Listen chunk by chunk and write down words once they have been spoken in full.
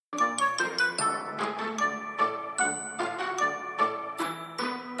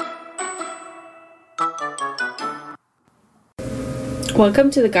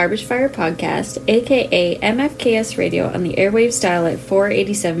Welcome to the Garbage Fire Podcast, aka MFKS Radio on the airwaves dial at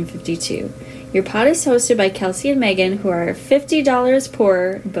 48752. Your pod is hosted by Kelsey and Megan, who are $50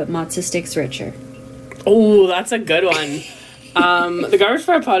 poorer but matzo sticks richer. Oh, that's a good one. The Garbage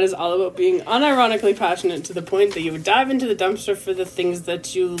Fire Pod is all about being unironically passionate to the point that you would dive into the dumpster for the things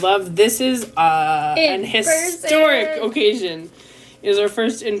that you love. This is an historic occasion. It is our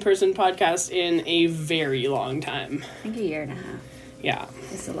first in-person podcast in a very long time. I think a year and a half. Yeah.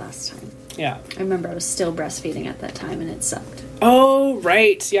 It's the last time. Yeah. I remember I was still breastfeeding at that time and it sucked. Oh,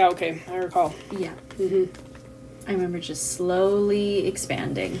 right. Yeah, okay. I recall. Yeah. Mm-hmm. I remember just slowly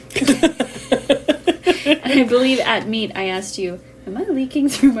expanding. And I believe at meet I asked you, am I leaking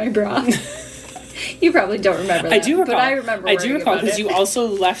through my bra? You probably don't remember that. I do recall. But I remember because you also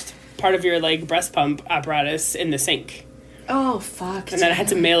left part of your breast pump apparatus in the sink. Oh, fuck. And then I had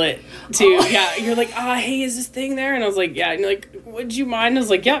to mail it to, yeah, you're like, hey, is this thing there? And I was like, yeah. And you're like, would you mind? I was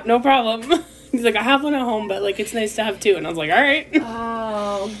like, yep, no problem. He's like, I have one at home, but, it's nice to have two. And I was like, all right.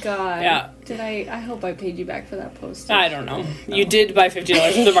 Oh, God. Yeah. I hope I paid you back for that post. I don't know. You did buy $50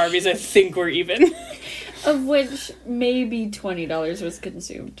 worth of Barbies. I think we're even. Of which maybe $20 was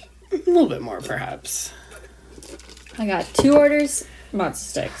consumed. A little bit more, perhaps. I got 2 orders, matzo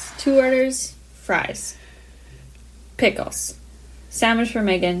sticks. 2 orders, fries. Pickles. Sandwich for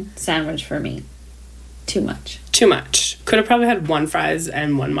Megan, sandwich for me. Too much. Too much. Could have probably had 1 fries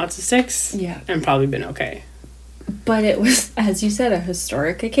and 1 matzo sticks. Yeah. And probably been okay. But it was, as you said, a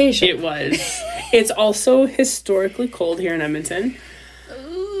historic occasion. It was. It's also historically cold here in Edmonton.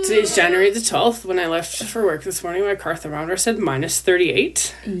 Today's January the 12th. When I left for work this morning, my car thermometer said minus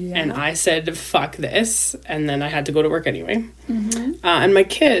 38. Yeah. And I said, fuck this. And then I had to go to work anyway. Mm-hmm. And my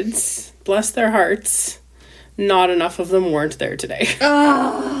kids, bless their hearts, not enough of them weren't there today.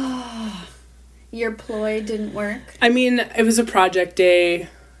 Oh, your ploy didn't work? I mean, it was a project day.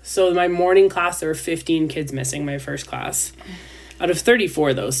 So my morning class, there were 15 kids missing, my first class. Out of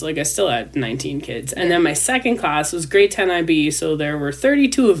 34, though, so I still had 19 kids. And then my second class was grade 10 IB, so there were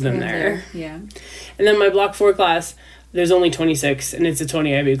 32 of them there. Yeah. And then my block 4 class, there's only 26, and it's a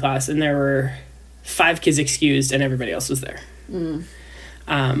 20 IB class, and there were 5 kids excused, and everybody else was there.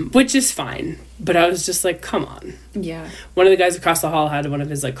 Which is fine, but I was just like, come on. Yeah. One of the guys across the hall had one of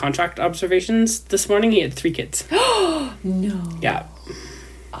his contract observations this morning. He had 3 kids. No. Yeah.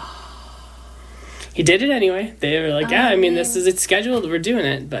 He did it anyway. They were like, yeah, I mean, it's scheduled. We're doing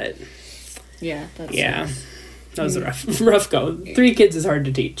it, but... Yeah, that was a rough go. 3 kids is hard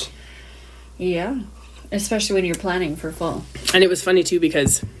to teach. Yeah. Especially when you're planning for fall. And it was funny, too,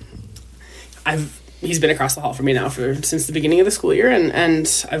 because he's been across the hall from me now since the beginning of the school year,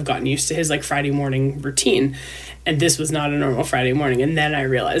 and I've gotten used to his, Friday morning routine. And this was not a normal Friday morning. And then I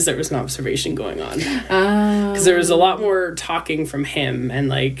realized there was an observation going on. Because there was a lot more talking from him and,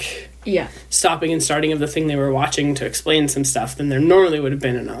 yeah, stopping and starting of the thing they were watching to explain some stuff than there normally would have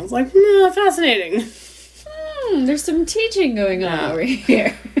been. And I was like, fascinating. There's some teaching going on over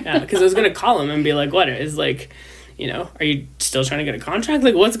here. Yeah, because I was going to call him and be like, what is, are you still trying to get a contract?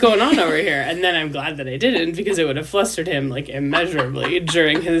 What's going on over here? And then I'm glad that I didn't, because it would have flustered him, immeasurably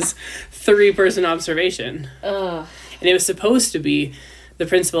during his 3-person observation. Ugh. And it was supposed to be the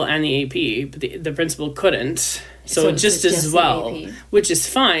principal and the AP, but the principal couldn't. So just as well, which is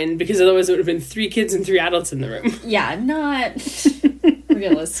fine, because otherwise it would have been 3 kids and 3 adults in the room. Yeah, not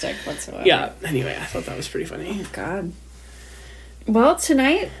realistic whatsoever. Yeah, anyway, I thought that was pretty funny. Oh, God. Well,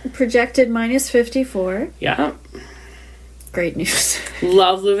 tonight, projected minus 54. Yeah. Great news.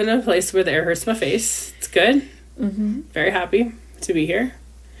 Love living in a place where the air hurts my face. It's good. Mm-hmm. Very happy to be here.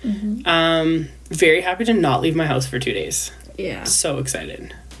 Mm-hmm. Very happy to not leave my house for 2 days. Yeah. So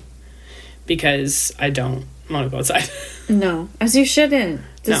excited. Because I don't want to go outside. No, as you shouldn't.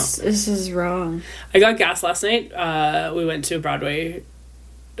 This is wrong. I got gas last night. We went to a Broadway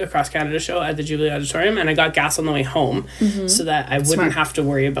Across Canada show at the Jubilee Auditorium, and I got gas on the way home so that I wouldn't have to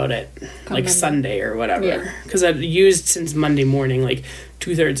worry about it Sunday or whatever. Because I'd used since Monday morning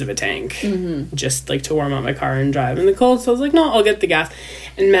 2/3 of a tank just to warm up my car and drive in the cold. So I was like, no, I'll get the gas.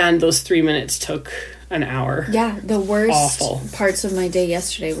 And man, those 3 minutes took an hour. Yeah, the worst Awful. Parts of my day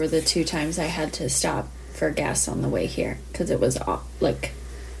yesterday were the 2 times I had to stop for gas on the way here, because it was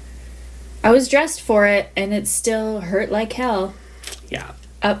I was dressed for it and it still hurt like hell. Yeah.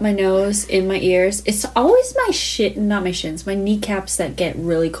 Up my nose, in my ears. It's always my kneecaps that get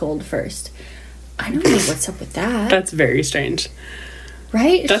really cold first. I don't know what's up with that. That's very strange.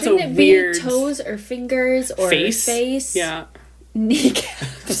 Right? That's Shouldn't a it weird... be toes or fingers or face? Yeah.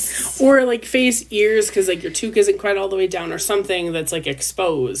 Kneecaps. Or face, ears, because your toque isn't quite all the way down, or something that's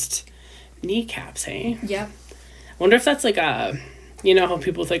exposed. Kneecaps, hey? Yep. I wonder if that's a You know how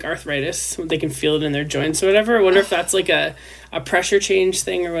people with, like, arthritis, they can feel it in their joints or whatever? I wonder if that's, like, a pressure change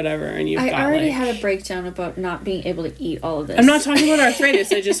thing or whatever, and you've got, already had a breakdown about not being able to eat all of this. I'm not talking about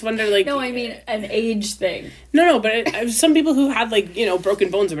arthritis. I just wonder, like... No, I mean an age thing. No, but some people who had, like, you know,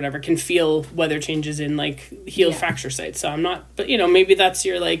 broken bones or whatever can feel weather changes in, like, healed fracture sites. So I'm not... But, you know, maybe that's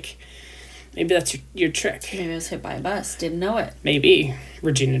your, like... Maybe that's your trick. Maybe I was hit by a bus. Didn't know it. Maybe.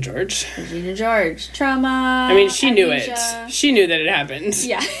 Regina George. Trauma. I mean, she knew it. She knew that it happened.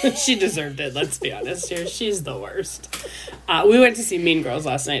 Yeah. She deserved it, let's be honest here. She's the worst. We went to see Mean Girls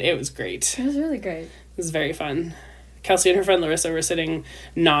last night. It was great. It was really great. It was very fun. Kelsey and her friend Larissa were sitting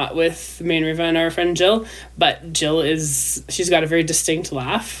not with me and Riva and our friend Jill, but Jill she's got a very distinct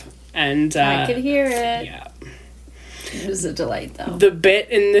laugh. And I could hear it. Yeah. It was a delight, though. The bit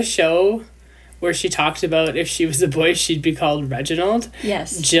in the show where she talked about if she was a boy, she'd be called Reginald.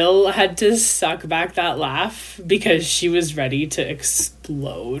 Yes. Jill had to suck back that laugh because she was ready to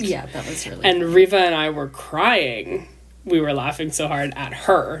explode. Yeah, that was really And funny. Riva and I were crying. We were laughing so hard at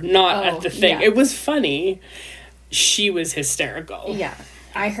her, not at the thing. Yeah. It was funny. She was hysterical. Yeah.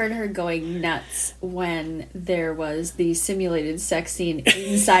 I heard her going nuts when there was the simulated sex scene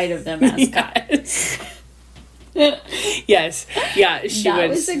inside of the mascot. Yes. Yeah, that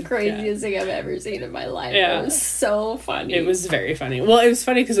was the craziest thing I've ever seen in my life. Yeah. It was so funny. It was very funny. Well, it was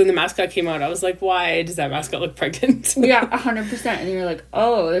funny because when the mascot came out, I was like, why does that mascot look pregnant? Yeah, 100%. And you're like,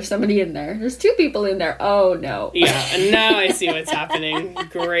 oh, there's somebody in there. There's two people in there. Oh, no. Yeah, and now I see what's happening.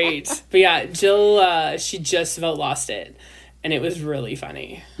 Great. But yeah, Jill, she just about lost it. And it was really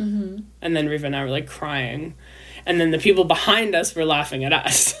funny. Mm-hmm. And then Riva and I were like crying. And then the people behind us were laughing at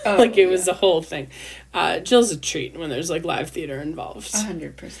us. Oh, like it was the whole thing. Jill's a treat when there's like live theater involved.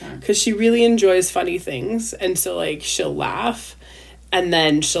 100%. Because she really enjoys funny things. And so like she'll laugh. And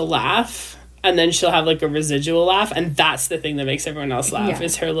then she'll laugh. And then she'll have like a residual laugh. And that's the thing that makes everyone else laugh. Yeah.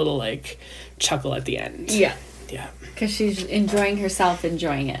 Is her little like chuckle at the end. Yeah. Yeah. Because she's enjoying herself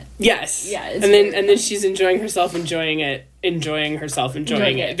enjoying it. Yes. Yeah. And then she's enjoying herself enjoying it. Enjoying herself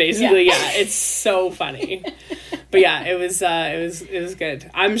enjoying it. Basically, yeah. It's so funny. But yeah, it was good.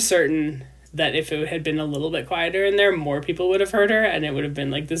 I'm certain that if it had been a little bit quieter in there, more people would have heard her, and it would have been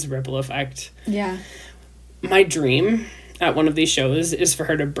like this ripple effect. Yeah. My dream at one of these shows is for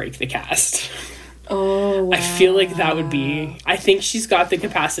her to break the cast. Oh, wow. I feel like that would be... I think she's got the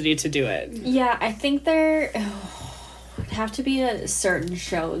capacity to do it. Yeah, I think it'd have to be a certain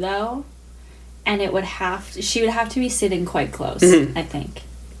show, though. And she would have to be sitting quite close, I think.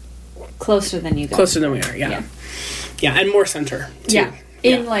 Closer than you guys. Closer than we are, yeah. Yeah, and more center, too. Yeah,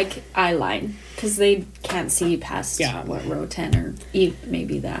 in, like, eye line. Because they can't see past, row 10 or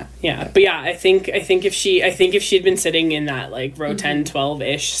maybe that. Yeah, but yeah, I think if she had been sitting in that, like, row 10,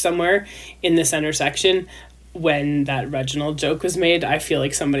 12-ish somewhere in the center section, when that Reginald joke was made, I feel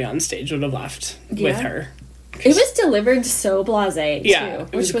like somebody on stage would have laughed with her. It was delivered so blasé,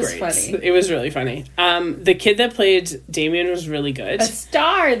 too, which was great. funny. It was really funny. The kid that played Damien was really good. A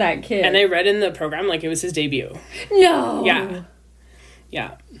star, that kid. And I read in the program, like, it was his debut. No. Yeah.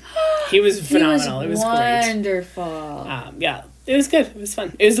 Yeah. He was phenomenal. It was great. Wonderful. Yeah. It was good. It was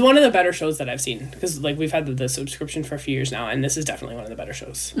fun. It was one of the better shows that I've seen. Because, like, we've had the subscription for a few years now, and this is definitely one of the better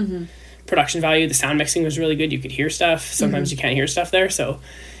shows. Mm-hmm. Production value, the sound mixing was really good. You could hear stuff. Sometimes you can't hear stuff there, so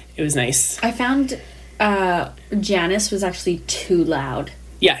it was nice. I found... Janice was actually too loud.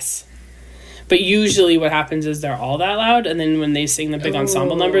 Yes. But usually what happens is they're all that loud, and then when they sing the big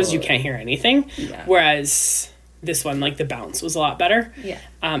ensemble numbers, you can't hear anything. Yeah. Whereas this one, like, the bounce was a lot better. Yeah.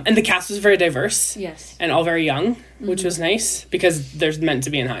 And the cast was very diverse. Yes. And all very young, which was nice, because they're meant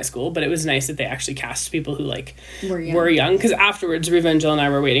to be in high school, but it was nice that they actually cast people who, like, were young. Because afterwards, Riva and Jill and I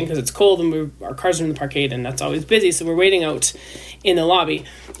were waiting, because it's cold, and our cars are in the parkade, and that's always busy, so we're waiting out in the lobby.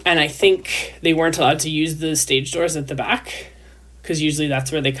 And I think they weren't allowed to use the stage doors at the back, because usually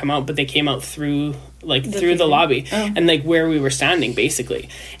that's where they come out, but they came out through the lobby, and, like, where we were standing, basically.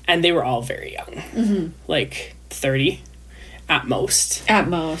 And they were all very young. Like, 30 at most. At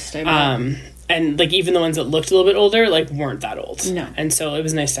most, I bet. And, like, even the ones that looked a little bit older, like, weren't that old. No. And so it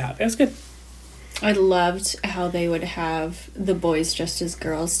was nice to have. It was good. I loved how they would have the boys dressed as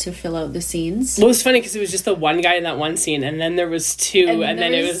girls to fill out the scenes. Well, it was funny because it was just the one guy in that one scene, and then there was two, and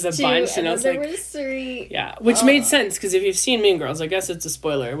then it was a bunch, and I was like... there was three. Yeah, which made sense, because if you've seen Mean Girls, I guess it's a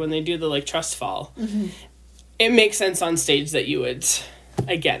spoiler, when they do the, like, trust fall, it makes sense on stage that you would...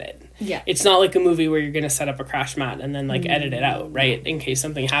 I get it. Yeah. It's not like a movie where you're going to set up a crash mat and then, like, edit it out, right, in case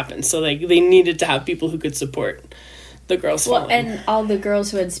something happens. So, like, they needed to have people who could support the girls falling. Well, and all the girls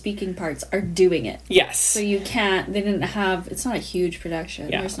who had speaking parts are doing it. Yes. So you can't... They didn't have... It's not a huge production.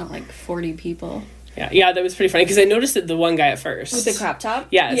 Yeah. There's not, like, 40 people. Yeah, that was pretty funny because I noticed that the one guy at first with the crop top.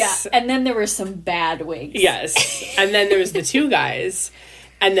 Yes. Yeah, and then there were some bad wigs. Yes, and then there was the two guys,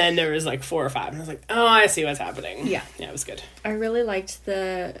 and then there was like 4 or 5, and I was like, oh, I see what's happening. Yeah, it was good. I really liked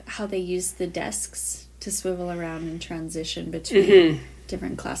how they used the desks to swivel around and transition between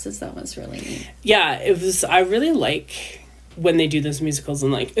different classes. That was really neat. Yeah, it was. I really like when they do those musicals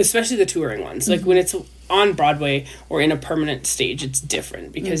and like especially the touring ones, like when it's on Broadway or in a permanent stage, it's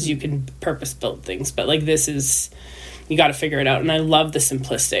different because you can purpose build things, but like this is, you got to figure it out. And I love the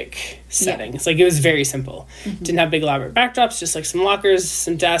simplistic setting. It's like it was very simple. Didn't have big elaborate backdrops, just like some lockers,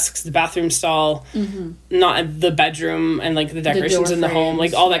 some desks, the bathroom stall, not the bedroom, and like the decorations in the home,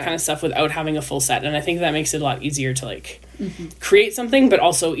 like all that kind of stuff without having a full set. And I think that makes it a lot easier to like create something, but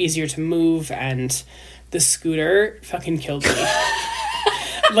also easier to move. And the scooter fucking killed me.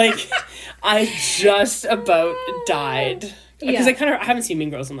 Like, I just about died. Because I haven't seen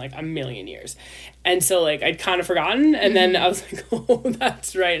Mean Girls in like a million years. And so like I'd kind of forgotten, and then I was like, oh,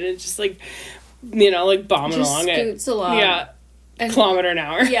 that's right. And it's just like, like bombing just along scoots along. Yeah. And, kilometer an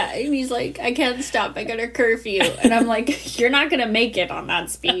hour. Yeah, and he's like, I can't stop, I got a curfew. And I'm like, you're not gonna make it on that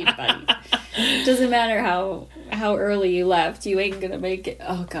speed, buddy. Doesn't matter how early you left, you ain't gonna make it.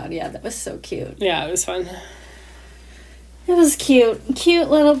 Oh god, yeah, that was so cute. Yeah, it was fun. It was cute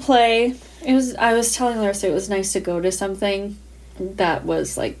little play. I was telling Larissa it was nice to go to something that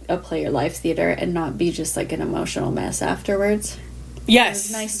was like a play or live theater and not be just like an emotional mess afterwards. Yes. It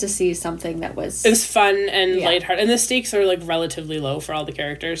was nice to see something that was... It was fun and lighthearted. And the stakes are, like, relatively low for all the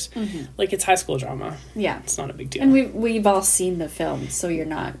characters. Like, it's high school drama. Yeah. It's not a big deal. And we've all seen the film, so you're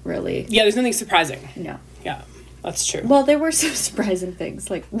not really... Yeah, there's nothing surprising. No. Yeah, that's true. Well, there were some surprising things,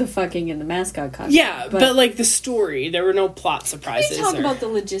 like the fucking in the mascot costume. Yeah, but like, the story, there were no plot surprises. Can you talk about the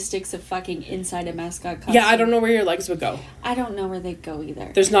logistics of fucking inside a mascot costume? Yeah, I don't know where your legs would go. I don't know where they'd go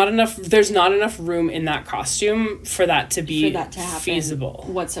either. There's not enough room in that costume for that to be feasible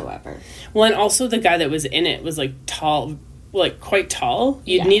whatsoever. Well, and also the guy that was in it was like tall, like quite tall.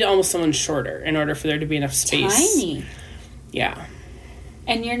 You'd need almost someone shorter in order for there to be enough space. Tiny. Yeah.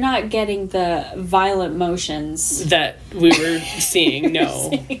 And you're not getting the violent motions that we were seeing.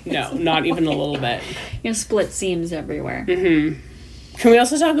 No, not even a little bit. Split seams everywhere. Can we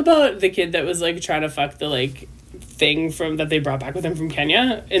also talk about the kid that was like trying to fuck the like thing that they brought back with him from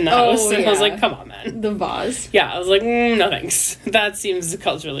Kenya in the house? And I was like, come on, man. The vase. Yeah, I was like, no thanks. That seems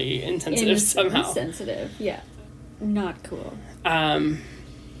culturally insensitive somehow. Insensitive, yeah. Not cool.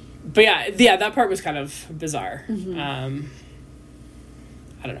 But yeah, that part was kind of bizarre.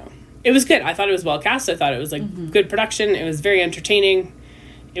 I don't know. It was good. I thought it was well cast. I thought it was like good production. It was very entertaining.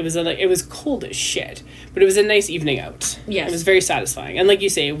 It was cold as shit, but it was a nice evening out. Yes. It was very satisfying. And like you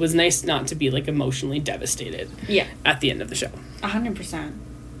say, it was nice not to be like emotionally devastated. Yeah. At the end of the show. 100%.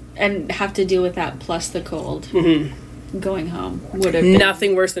 And have to deal with that plus the cold. Going home would have been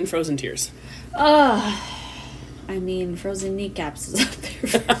nothing worse than frozen tears. I mean, frozen kneecaps is up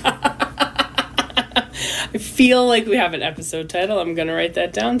there. I feel like we have an episode title. I'm going to write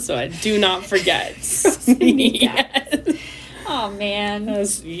that down so I do not forget. Yes. Oh, man.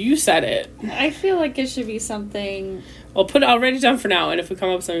 You said it. I feel like it should be something... I'll write it down for now, and if we come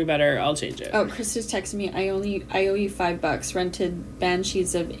up with something better, I'll change it. Oh, Chris just texted me, I owe you $5. Rented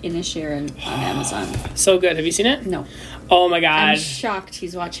Banshees of Inisherin on Amazon. So good. Have you seen it? No. Oh, my God. I'm shocked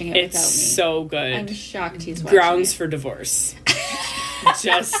he's watching it without me. It's so good. I'm shocked he's watching Grounds for divorce.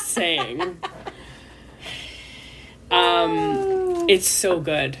 Just saying. It's so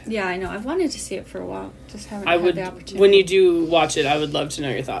good. Yeah, I know. I've wanted to see it for a while. Just haven't had the opportunity. When you do watch it, I would love to know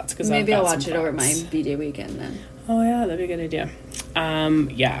your thoughts. Maybe I'll watch it over my B-Day weekend then. Oh, yeah, that'd be a good idea.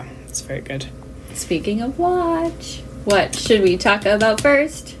 Yeah, it's very good. Speaking of watch, what should we talk about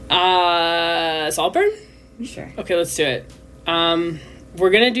first? Saltburn? Sure. Okay, let's do it. We're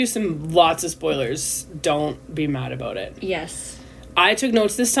gonna do lots of spoilers. Don't be mad about it. Yes. I took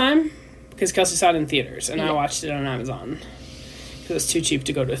notes this time because Kelsey saw it in theaters, and I watched it on Amazon because it was too cheap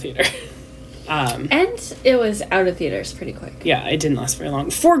to go to a theater. And it was out of theaters pretty quick. Yeah, it didn't last very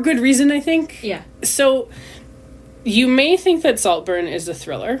long. For good reason, I think. Yeah. So, you may think that Saltburn is a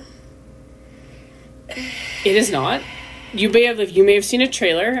thriller. It is not. You may have seen a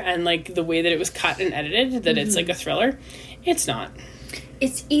trailer and like the way that it was cut and edited that it's like a thriller. It's not.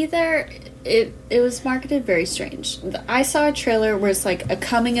 It's either it was marketed very strange. I saw a trailer where it's like a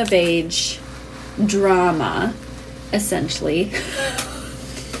coming of age drama, essentially.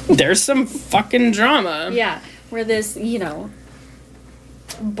 There's some fucking drama. Yeah, where this,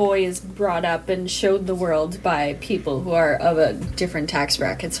 boy is brought up and showed the world by people who are of a different tax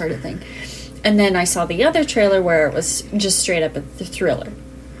bracket sort of thing. And then I saw the other trailer where it was just straight up a thriller.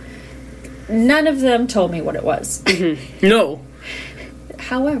 None of them told me what it was. No.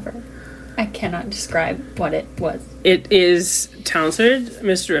 However, I cannot describe what it was. It is Talented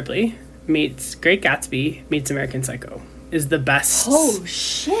Mr. Ripley meets Great Gatsby meets American Psycho. Is the best. Oh,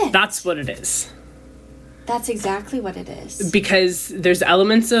 shit. That's what it is. That's exactly what it is. Because there's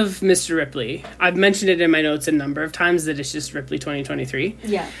elements of Mr. Ripley. I've mentioned it in my notes a number of times that it's just Ripley 2023.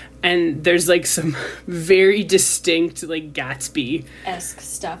 Yeah. And there's, like, some very distinct, like, Gatsby-esque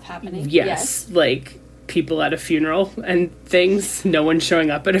stuff happening. Yes. Like, people at a funeral and things. No one showing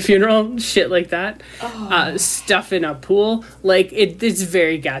up at a funeral. Shit like that. Oh. Stuff in a pool. Like, it's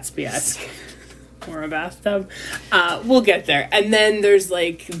very Gatsby-esque. Or a bathtub. We'll get there. And then there's,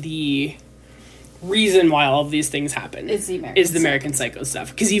 like, the reason why all of these things happen is the American Psycho stuff,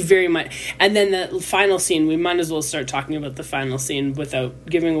 because he very much. And then the final scene, we might as well start talking about the final scene without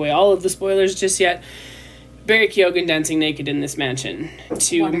giving away all of the spoilers just yet. Barry Keoghan dancing naked in this mansion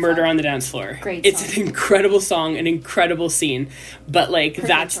to Wonderful. Murder on the Dance Floor. Great it's song. An incredible song, an incredible scene, but like Perfect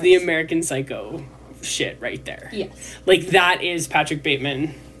that's choice. The American Psycho shit right there. Yes, like that is Patrick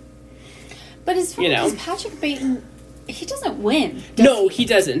Bateman. But it's funny because Patrick Bateman, he doesn't win. No, he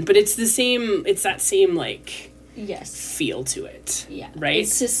doesn't. But it's the same. It's that same like feel to it. Yeah, right.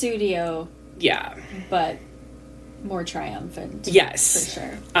 It's Susudio. Yeah, but more triumphant. Yes, for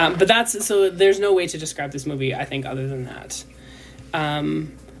sure. But that's so. There's no way to describe this movie, I think, other than that.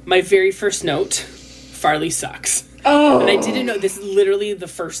 My very first note: Farley sucks. Oh, and I didn't know this. Is literally the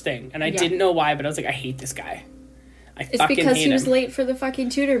first thing, and I didn't know why, but I was like, I hate this guy. It's because he was late for the fucking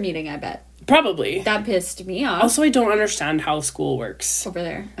tutor meeting, I bet. Probably. That pissed me off. Also, I don't understand how school works. Over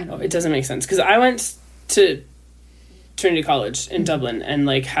there. I don't know. It doesn't make sense. Because I went to Trinity College in Dublin and,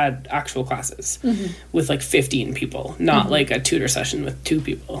 like, had actual classes with, like, 15 people. Not, like, a tutor session with 2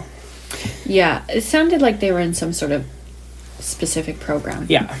 people. Yeah. It sounded like they were in some sort of specific program.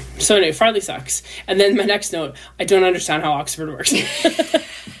 Yeah. So, anyway, Farley sucks. And then my next note, I don't understand how Oxford works.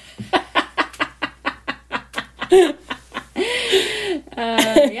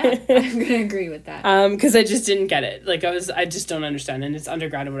 Yeah, I'm gonna agree with that. Because I just didn't get it. Like I just don't understand, and it's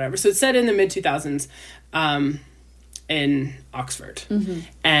undergrad or whatever. So it's set in the mid 2000s, in Oxford,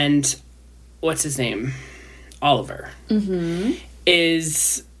 and what's his name, Oliver,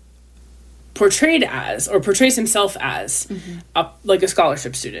 is portrays himself as like a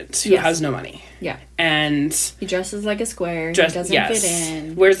scholarship student who has no money. Yeah. And he dresses like a square. He doesn't fit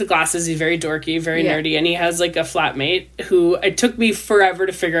in. Wears the glasses. He's very dorky, very nerdy, and he has like a flatmate who it took me forever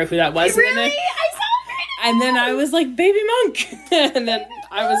to figure out who that was. Really? I saw it. And then I was like, Baby Monk. And then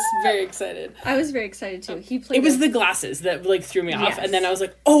I was very excited. I was very excited too. He played. It was the glasses that like threw me off, and then I was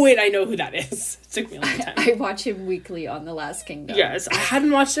like, oh wait, I know who that is. It took me a long time. I watch him weekly on The Last Kingdom. Yes, I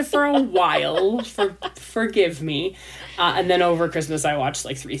hadn't watched it for a while. Forgive me. And then over Christmas, I watched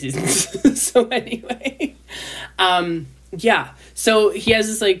like 3 seasons. So anyway, yeah. So he has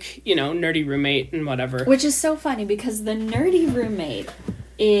this like nerdy roommate and whatever, which is so funny because the nerdy roommate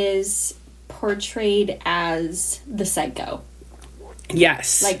is portrayed as the psycho.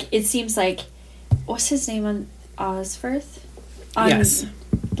 Yes. Like, it seems like, what's his name on Osferth? Yes.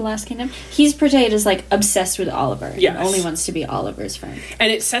 The Last Kingdom? He's portrayed as, like, obsessed with Oliver. Yes. And only wants to be Oliver's friend.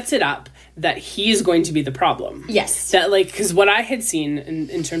 And it sets it up that he is going to be the problem. Yes. That, like, because what I had seen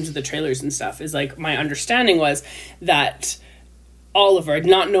in terms of the trailers and stuff is, like, my understanding was that Oliver,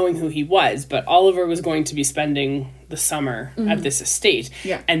 not knowing who he was, but Oliver was going to be spending the summer at this estate.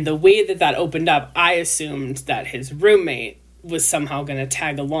 Yeah. And the way that opened up, I assumed that his roommate was somehow going to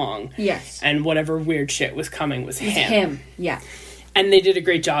tag along. Yes. And whatever weird shit was coming was him. Him, yeah. And they did a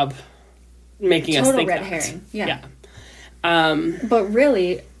great job making us think Total red that. herring, yeah. But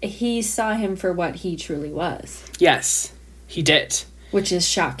really, he saw him for what he truly was. Yes, he did. Which is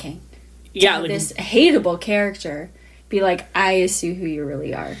shocking. Yeah. Like, this hateable character be like, I see who you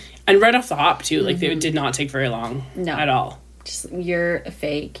really are. And right off the hop, too. Like, it did not take very long. No. At all. Just, you're a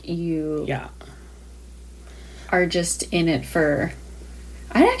fake. You... Yeah. Are just in it for...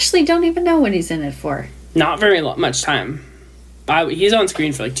 I actually don't even know what he's in it for. Not very much time. He's on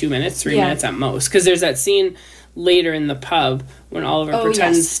screen for like 2 minutes, 3 minutes at most. Because there's that scene later in the pub when Oliver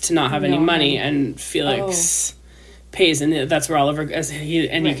pretends to not have any money and Felix pays. And that's where Oliver... you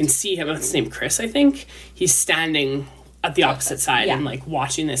can see him. What's his name? Chris, I think? He's standing at the opposite side and like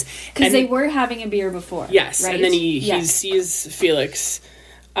watching this. Because they were having a beer before. Yes. Right? And then he sees Felix...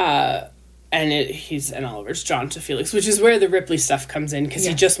 and Oliver's drawn to Felix, which is where the Ripley stuff comes in, because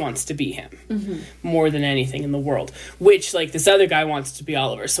he just wants to be him more than anything in the world. Which, like, this other guy wants to be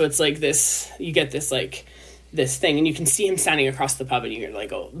Oliver. So it's like this, you get this, like, this thing, and you can see him standing across the pub, and you're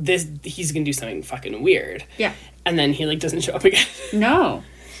like, oh, he's gonna do something fucking weird. Yeah. And then he, like, doesn't show up again. No.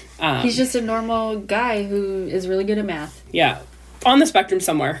 He's just a normal guy who is really good at math. Yeah. On the spectrum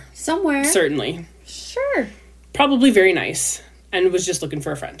somewhere. Somewhere. Certainly. Sure. Probably very nice. And was just looking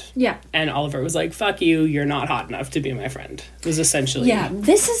for a friend. Yeah. And Oliver was like, fuck you, you're not hot enough to be my friend. Was essentially... Yeah,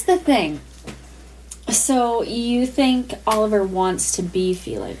 this is the thing. So, you think Oliver wants to be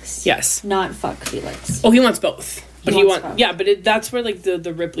Felix? Yes. Not fuck Felix. Oh, he wants both. But he wants both. Yeah, but that's where, like,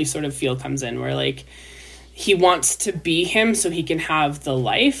 the Ripley sort of feel comes in, where, like, he wants to be him so he can have the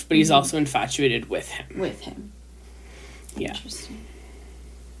life, but he's also infatuated with him. With him. Yeah. Interesting.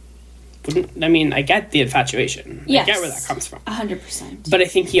 I mean, I get the infatuation. Yes. I get where that comes from. 100%. But I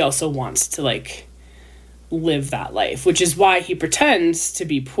think he also wants to, like, live that life, which is why he pretends to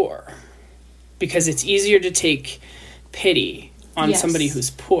be poor. Because it's easier to take pity on somebody who's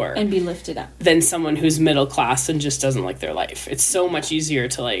poor. And be lifted up. Than someone who's middle class and just doesn't like their life. It's so much easier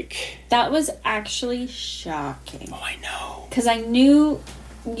to, like... That was actually shocking. Oh, I know. Because you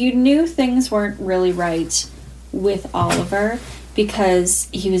knew things weren't really right with Oliver, because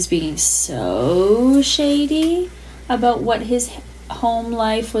he was being so shady about what his home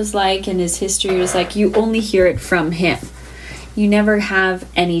life was like and his history was like. You only hear it from him. You never have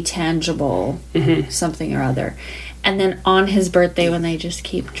any tangible something or other. And then on his birthday, when they just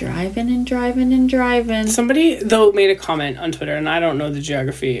keep driving and driving and driving. Somebody, though, made a comment on Twitter, and I don't know the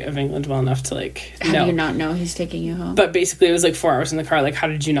geography of England well enough to, like, know. How do you not know he's taking you home? But basically, it was, like, 4 hours in the car. Like, how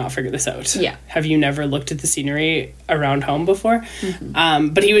did you not figure this out? Yeah. Have you never looked at the scenery around home before?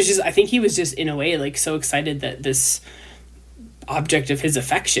 But he was just, I think he was just, in a way, like, so excited that this object of his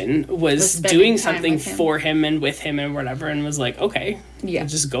affection was doing something for him and with him and whatever, and was like, okay, I'll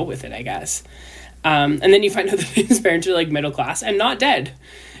just go with it, I guess. And then you find out that his parents are, like, middle class and not dead,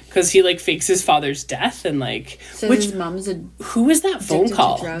 because he, like, fakes his father's death and, like, so his mom's who is that phone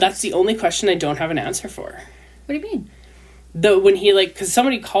call? That's the only question I don't have an answer for. What do you mean? When he, like, because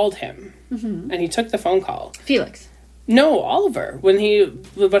somebody called him and he took the phone call. Felix. No, Oliver,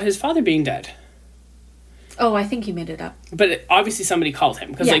 about his father being dead. Oh, I think he made it up. But obviously somebody called him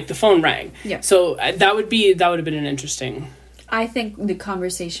because like the phone rang. Yeah. So that would have been an interesting. I think the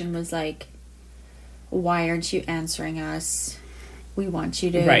conversation was like, why aren't you answering us? We want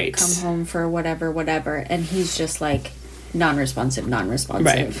you to come home for whatever. And he's just like non-responsive.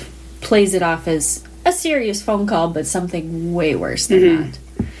 Right. Plays it off as a serious phone call, but something way worse than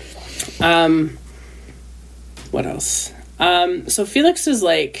that. What else? So Felix is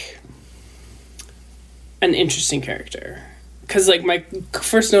like an interesting character. Because like my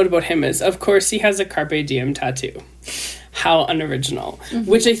first note about him is, of course, he has a Carpe Diem tattoo. How unoriginal.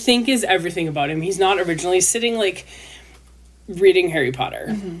 Which I think is everything about him. He's not original. He's sitting like reading Harry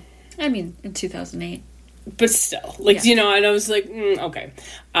Potter. I mean, in 2008. But still, like, you know, and I was like, okay.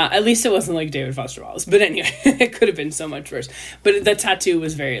 At least it wasn't like David Foster Wallace. But anyway, it could have been so much worse. But the tattoo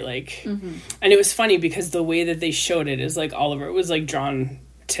was very like, and it was funny because the way that they showed it is like Oliver was like drawn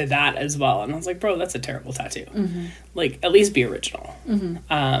to that as well. And I was like, bro, that's a terrible tattoo. Like, at least be original.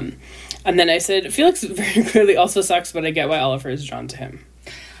 And then I said, Felix very clearly also sucks, but I get why Oliver is drawn to him.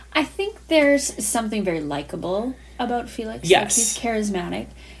 I think there's something very likable about Felix. Yes. Like, he's charismatic,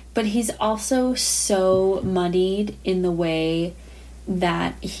 but he's also so muddied in the way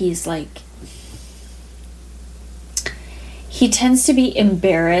that he's like... He tends to be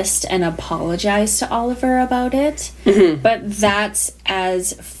embarrassed and apologize to Oliver about it, but that's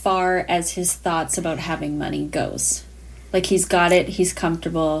as far as his thoughts about having money goes. Like, he's got it, he's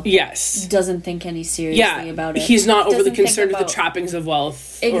comfortable. Yes. Doesn't think any seriously about it. He's not overly concerned with the trappings of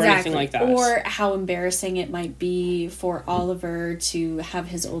wealth or anything like that. Or how embarrassing it might be for Oliver to have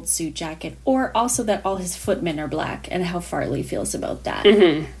his old suit jacket. Or also that all his footmen are black and how Farley feels about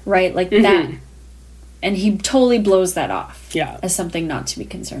that. Right? Like that. And he totally blows that off. Yeah. As something not to be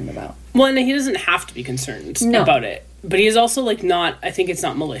concerned about. Well, and he doesn't have to be concerned about it. But he is also, like, not... I think it's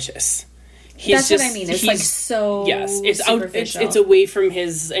not malicious. That's just, what I mean. It's, like, so it's superficial. It's away from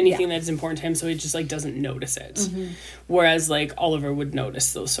his... Anything that's important to him, so he just, like, doesn't notice it. Whereas, like, Oliver would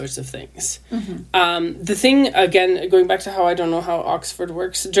notice those sorts of things. The thing, again, going back to how I don't know how Oxford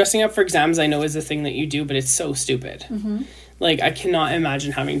works, dressing up for exams I know is a thing that you do, but it's so stupid. Like, I cannot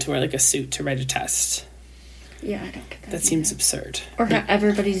imagine having to wear, like, a suit to write a test. Yeah, I don't get that. That seems absurd. Or how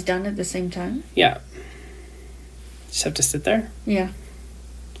everybody's done at the same time. Yeah. Just have to sit there. Yeah.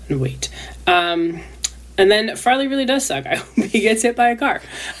 And wait. And then Farley really does suck. I hope he gets hit by a car.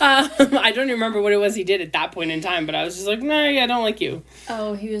 I don't even remember what it was he did at that point in time, but I was just like, nah, I don't like you.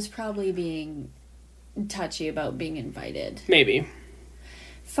 Oh, he was probably being touchy about being invited. Maybe.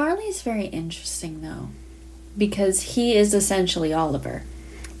 Farley's very interesting, though, because he is essentially Oliver.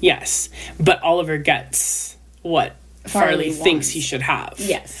 Yes, but Oliver gets what Farley thinks he should have.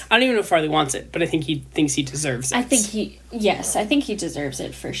 Yes. I don't even know if Farley wants it, but I think he thinks he deserves it. I think he deserves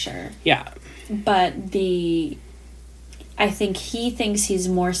it for sure. Yeah. But I think he thinks he's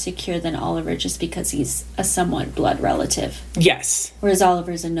more secure than Oliver just because he's a somewhat blood relative. Yes. Whereas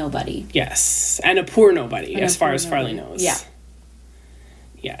Oliver's a nobody. Yes. And a poor nobody, as far as Farley knows. Yeah.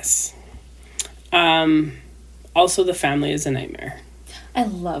 Yes. Also, the family is a nightmare. I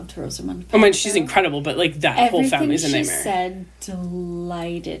loved Rosamund. I mean, she's incredible, but, like, that whole family is a nightmare. Everything she said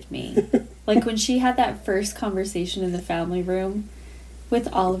delighted me. Like, when she had that first conversation in the family room with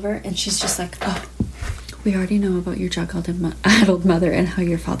Oliver, and she's just like, oh, we already know about your drug-addled mother and how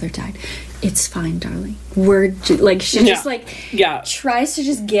your father died. It's fine, darling. She just, tries to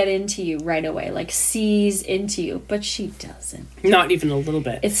just get into you right away. Like, sees into you. But she doesn't. Not even a little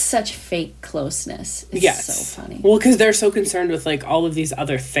bit. It's such fake closeness. It's so funny. Well, because they're so concerned with, like, all of these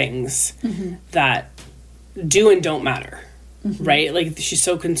other things that do and don't matter. Mm-hmm. Right? Like, she's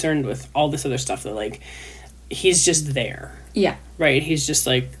so concerned with all this other stuff that, like, he's just there. Yeah. Right? He's just,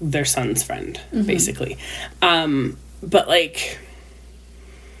 like, their son's friend, basically. But, like,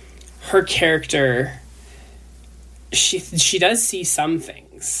 her character, she does see some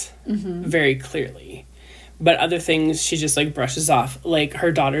things very clearly. But other things she just, like, brushes off. Like,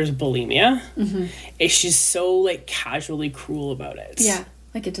 her daughter's bulimia. She's so, like, casually cruel about it. Yeah.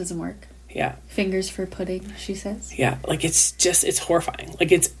 Like, it doesn't work. Yeah. Fingers for pudding, she says. Yeah, like, it's horrifying.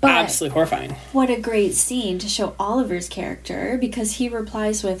 Like, it's absolutely horrifying. What a great scene to show Oliver's character, because he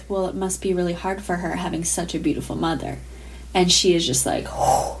replies with, well, it must be really hard for her having such a beautiful mother. And she is just like,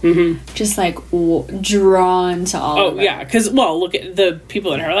 just like drawn to Oliver. Oh, yeah, because, well, look at the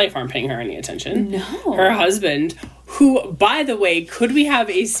people in her life aren't paying her any attention. No. Her husband, who, by the way, could we have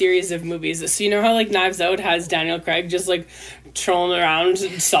a series of movies? So you know how, like, Knives Out has Daniel Craig just, like, trolling around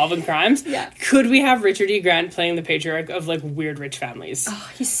solving crimes? Yeah. Could we have Richard E. Grant playing the patriarch of, like, weird rich families?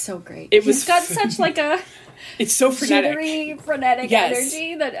 Oh, he's so great. He's got such, like, a... It's so frenetic. Jittery, frenetic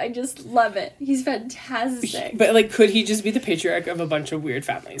energy that I just love it. He's fantastic. But, like, could he just be the patriarch of a bunch of weird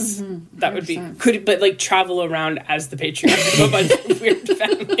families? That would be... But, like, travel around as the patriarch of a bunch of weird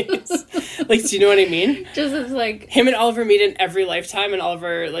families. Like, do you know what I mean? Just as, like... Him and Oliver meet in every lifetime, and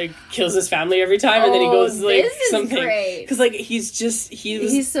Oliver, like, kills his family every time, and then he goes, like, this is something. Great. Because, like, he's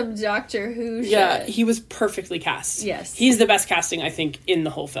some Doctor Who shit. Yeah, he was perfectly cast. Yes. He's the best casting, I think, in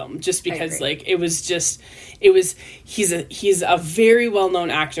the whole film. Just because, like, he's a very well-known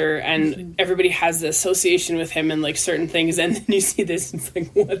actor, and everybody has the association with him and, like, certain things, and then you see this, and it's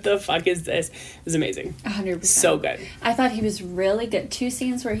like, what the fuck is this? It was amazing. 100%. So good. I thought he was really good. 2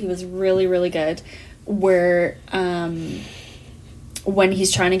 scenes where he was really, really good, where when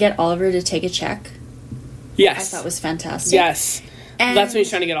he's trying to get Oliver to take a check. Yes. I thought was fantastic. Yes. And that's when he's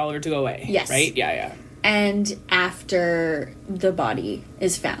trying to get Oliver to go away. Yes. Right? Yeah. And after the body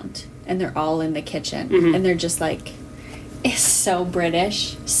is found, and they're all in the kitchen, and they're just like, it's so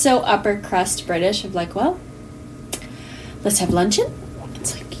British, so upper crust British, of like, well, let's have luncheon.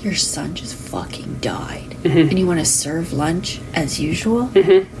 It's like, your son just fucking died, and you want to serve lunch as usual,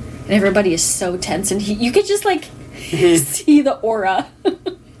 and everybody is so tense, and you could just like see the aura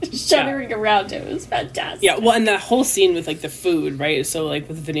shuddering around him. It was fantastic. Yeah, well, and that whole scene with, like, the food, right? So, like,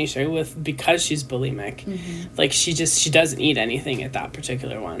 with Venetia, because she's bulimic, like, she doesn't eat anything at that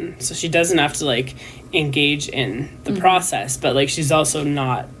particular one. So she doesn't have to, like, engage in the process, but, like, she's also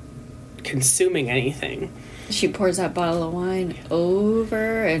not consuming anything. She pours that bottle of wine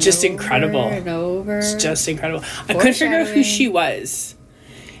over and just over incredible. And over. It's just incredible. I couldn't figure out who she was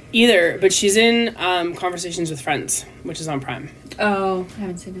either, but she's in Conversations with Friends, which is on Prime. Oh, I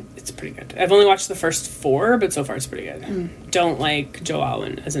haven't seen it. It's pretty good. I've only watched the first 4, but so far it's pretty good. Don't like Joe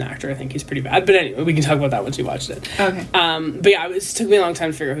Alwyn as an actor. I think he's pretty bad. But anyway, we can talk about that once you watched it. Okay. But yeah, it took me a long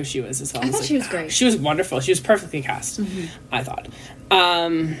time to figure out who she was as well. I thought she was great. She was wonderful. She was perfectly cast, I thought.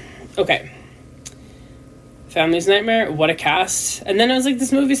 Okay. Family's Nightmare, what a cast. And then I was like,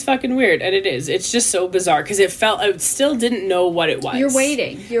 this movie's fucking weird. And it is. It's just so bizarre. Because I still didn't know what it was. You're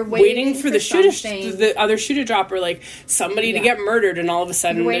waiting. You're waiting for the other shoe to drop, or, like, somebody to get murdered, and all of a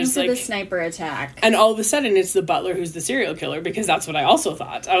sudden You're waiting there's, for like, the sniper attack. and all of a sudden it's the butler who's the serial killer, because that's what I also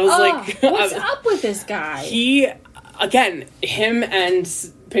thought. I was like, what's up with this guy? Him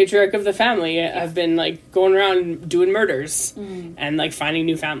and patriarch of the family have been, like, going around doing murders and, like, finding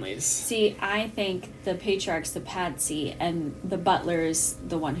new families. See, I think the patriarch's the patsy and the butler is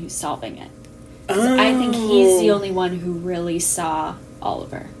the one who's solving it. I think he's the only one who really saw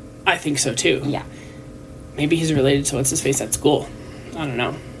Oliver. I think so too. Yeah. Maybe he's related to what's his face at school. I don't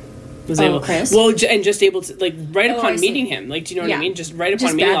know. Chris? Well, and just able to, like, right upon meeting him. Like, do you know what I mean? Just right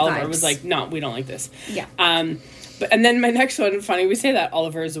upon meeting Oliver was like, no, we don't like this. Yeah. And then my next one, funny we say that,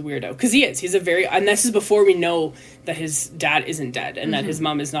 Oliver is a weirdo. Because he is. He's a very... And this is before we know that his dad isn't dead and that his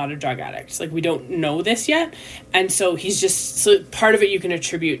mom is not a drug addict. Like, we don't know this yet. And so he's just... So part of it you can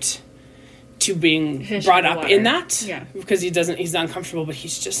attribute to being brought up in that. Yeah. Because he's uncomfortable, but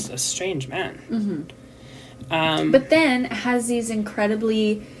he's just a strange man. But then has these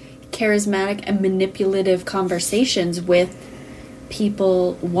incredibly charismatic and manipulative conversations with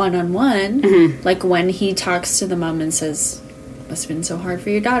people one-on-one, like when he talks to the mom and says, must have been so hard for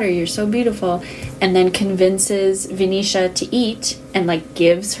your daughter, you're so beautiful, and then convinces Venetia to eat and like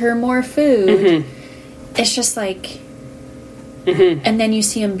gives her more food. It's just like and then you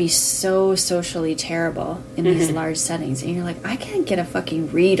see him be so socially terrible in these large settings, and you're like, I can't get a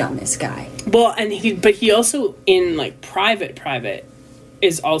fucking read on this guy. Well, and he also in like private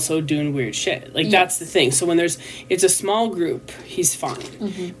is also doing weird shit. Like, that's the thing. So when it's a small group, he's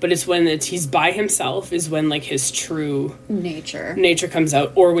fine. But it's when he's by himself is when, like, his true nature comes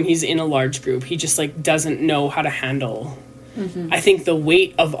out. Or when he's in a large group, he just, like, doesn't know how to handle, I think, the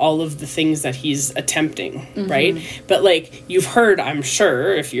weight of all of the things that he's attempting, right? But, like, you've heard, I'm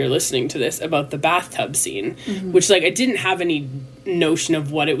sure, if you're listening to this, about the bathtub scene, which, like, I didn't have any notion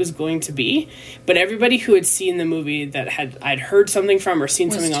of what it was going to be, but everybody who had seen the movie that I'd heard something from or seen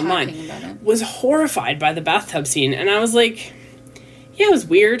something online was horrified by the bathtub scene, and I was like, yeah, it was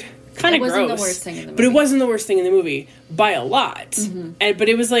weird, kind of gross, the worst thing in the movie. But it wasn't the worst thing in the movie by a lot. But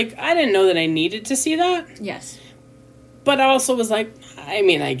it was like, I didn't know that I needed to see that. But I also was like, I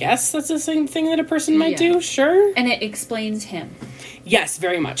mean, I guess that's the same thing that a person might do, sure. And it explains him. Yes,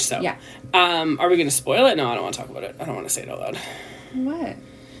 very much so. Yeah. Are we going to spoil it? No, I don't want to talk about it. I don't want to say it out loud. What?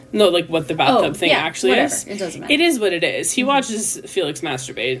 No, like what the bathtub thing actually is. It doesn't matter. It is what it is. He watches Felix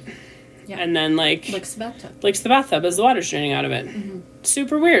masturbate. Yeah. And then, like... Licks the bathtub. Licks the bathtub as the water's draining out of it.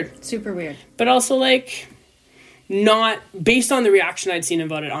 Super weird. But also, like... Not based on the reaction I'd seen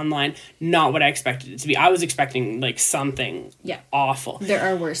about it online, not what I expected it to be. I was expecting like something awful. There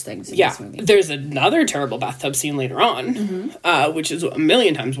are worse things in this movie. There's another terrible bathtub scene later on, which is a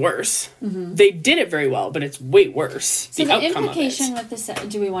million times worse. They did it very well, but it's way worse. So the implication with the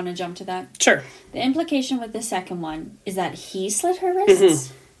do we want to jump to that? Sure. The implication with the second one is that he slit her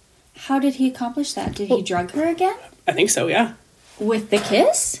wrists. How did he accomplish that? Did he drug her again? I think so. Yeah. With the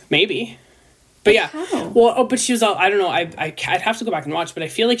kiss? Maybe. But yeah, how? Well, but she was all, I don't know, I'd have to go back and watch, but I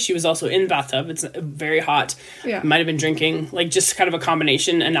feel like she was also in the bathtub. It's very hot. Yeah. Might have been drinking, like just kind of a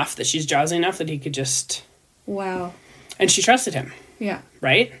combination enough that she's drowsy enough that he could just... Wow. And she trusted him. Yeah.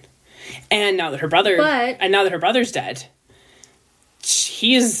 Right? And now that her brother's dead,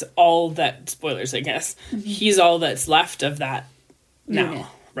 he's all that, spoilers, I guess, he's all that's left of that now. Unit.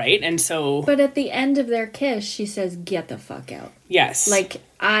 Right? And so... But at the end of their kiss, she says, get the fuck out. Yes. Like,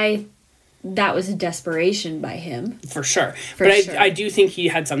 that was a desperation by him. For sure. I do think he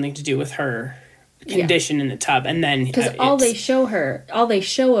had something to do with her condition in the tub. And then... Because all they show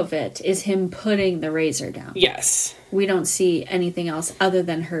of it is him putting the razor down. Yes. We don't see anything else other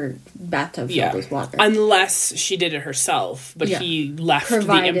than her bathtub filled with water. Unless she did it herself. But he left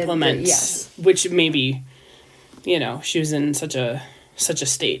the implements. Which maybe, she was in such a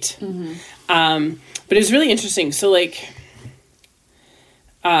state. But it was really interesting. So, like...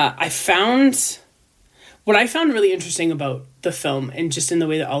 what I found really interesting about the film and just in the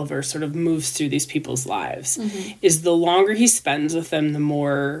way that Oliver sort of moves through these people's lives is the longer he spends with them, the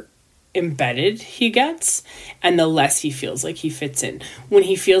more embedded he gets and the less he feels like he fits in. When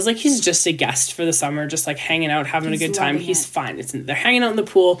he feels like he's just a guest for the summer, just like hanging out, having a good time, he's fine. They're hanging out in the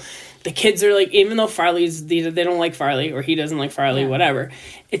pool. The kids are like, even though they don't like Farley or he doesn't like Farley, whatever,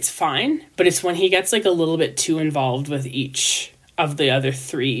 it's fine. But it's when he gets like a little bit too involved with each of the other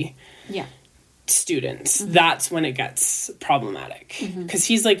three students, that's when it gets problematic. Because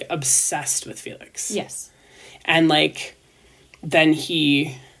he's, like, obsessed with Felix. Yes. And, like, then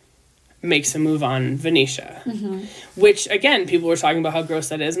he makes a move on Venetia. Which, again, people were talking about how gross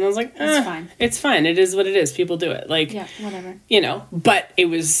that is. And I was like, it's fine. It's fine. It is what it is. People do it. Like, yeah, whatever. But it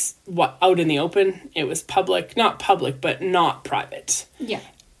was, out in the open. It was public. Not public, but not private. Yeah.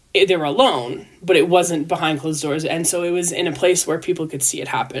 They were alone, but it wasn't behind closed doors, and so it was in a place where people could see it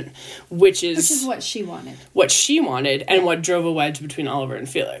happen, which is what she wanted. What she wanted, and what drove a wedge between Oliver and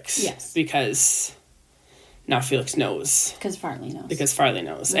Felix. Yes. Because now Felix knows. Because Farley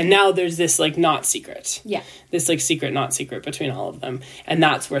knows. And now there's this, like, not secret. Yeah. This, like, secret, not secret between all of them. And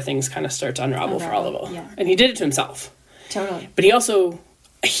that's where things kind of start to unravel for Oliver. Yeah. And he did it to himself. Totally. But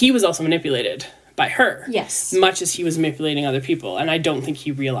he was also manipulated by her. Yes. Much as he was manipulating other people. And I don't think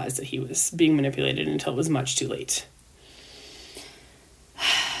he realized that he was being manipulated until it was much too late.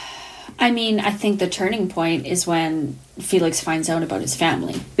 I mean, I think the turning point is when Felix finds out about his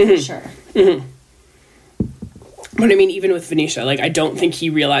family. For sure. Mm-hmm. But I mean, even with Venetia, like, I don't think he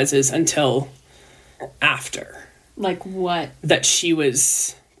realizes until after. Like what? That she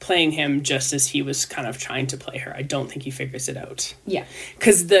was playing him just as he was kind of trying to play her. I don't think he figures it out. Yeah.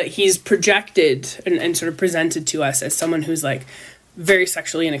 Because he's projected and sort of presented to us as someone who's, like, very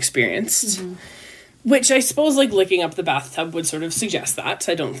sexually inexperienced. Mm-hmm. Which I suppose, like, licking up the bathtub would sort of suggest that.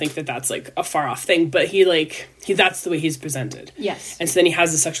 I don't think that that's, like, a far-off thing. But he that's the way he's presented. Yes. And so then he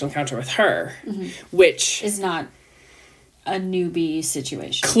has a sexual encounter with her, which... is not a newbie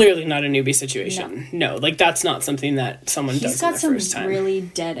situation. Clearly not a newbie situation. No, like, that's not something that someone does in their first time. He's got some really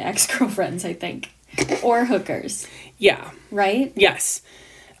dead ex-girlfriends, I think. Or hookers. Yeah. Right? Yes.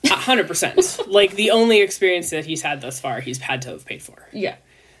 100%. Like, the only experience that he's had thus far, he's had to have paid for. Yeah.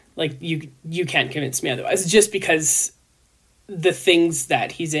 Like, you can't convince me otherwise. Just because the things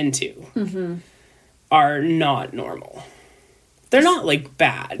that he's into are not normal. They're not, like,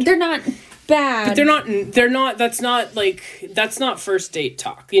 bad. They're not bad. But that's not first date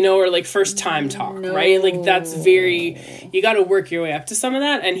talk, you know, or, like, first time talk, right? Like, that's you gotta work your way up to some of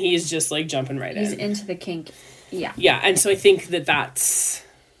that, and he's just, like, jumping right in. He's into the kink. Yeah. Yeah, and so I think that's...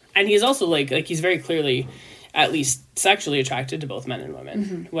 And he's also, like he's very clearly... at least sexually attracted to both men and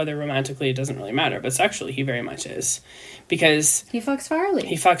women. Whether romantically, it doesn't really matter, but sexually he very much is. Because... he fucks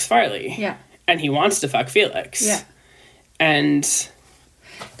Farley. Yeah. And he wants to fuck Felix. Yeah. And...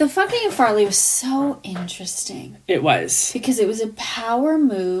 the fucking of Farley was so interesting. It was. Because it was a power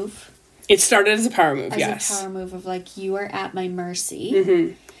move. It started as a power move, yes. As a power move of, like, you are at my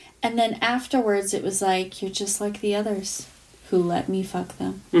mercy. And then afterwards it was like, you're just like the others who let me fuck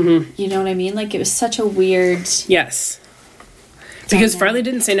them. You know what I mean? Like, it was such a weird... yes. Because Farley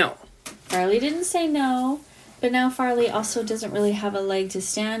didn't say no. Farley didn't say no, but now Farley also doesn't really have a leg to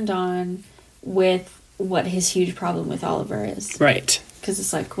stand on with what his huge problem with Oliver is. Right. Because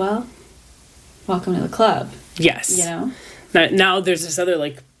it's like, well, welcome to the club. Yes. You know? Now there's this other,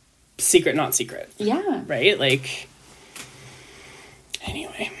 like, secret, not secret. Yeah. Right? Like...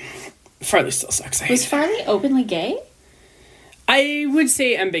 anyway. Farley still sucks. Was Farley openly gay? I would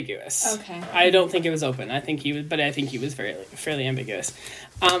say ambiguous. Okay. I don't think it was open. I think he was fairly ambiguous.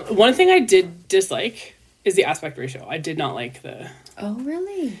 One thing I did dislike is the aspect ratio. I did not like the... oh,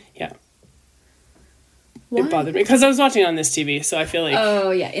 really? Yeah. Why? It bothered me because I was watching on this TV, so I feel like...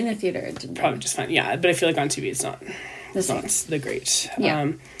 oh, yeah. In the theater, it didn't probably just fine. Yeah, but I feel like on TV it's not the great.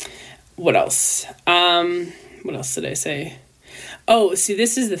 Yeah. What else? What else did I say? Oh, see,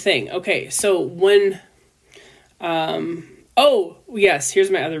 this is the thing. Okay, so when... oh, yes,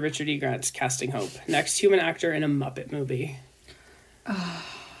 here's my other Richard E. Grant's casting hope. Next human actor in a Muppet movie. Oh,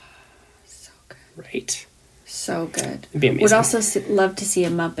 so good. Right? So good. It'd be amazing. Would also love to see a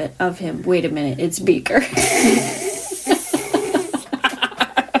Muppet of him. Wait a minute, it's Beaker.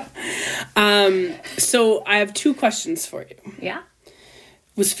 So I have 2 questions for you. Yeah?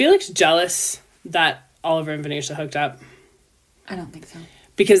 Was Felix jealous that Oliver and Venetia hooked up? I don't think so.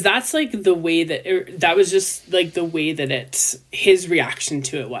 Because that's, like, the way that was just, like, the way that his reaction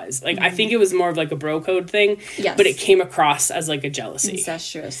to it was. Like, I think it was more of, like, a bro code thing. Yes. But it came across as, like, a jealousy.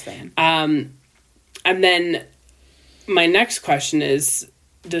 Incestuous thing. And then my next question is,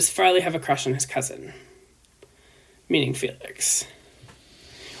 does Farley have a crush on his cousin? Meaning Felix.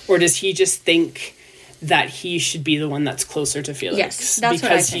 Or does he just think that he should be the one that's closer to Felix? Yes, that's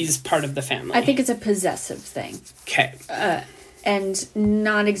what I think. He's part of the family. I think it's a possessive thing. Okay. And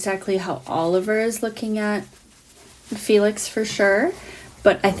not exactly how Oliver is looking at Felix for sure,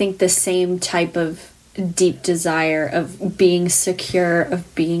 but I think the same type of deep desire of being secure,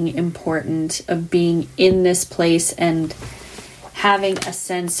 of being important, of being in this place and having a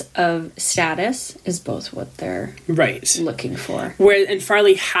sense of status is both what they're looking for. And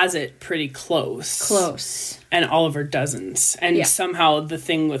Farley has it pretty close. And Oliver doesn't. And somehow the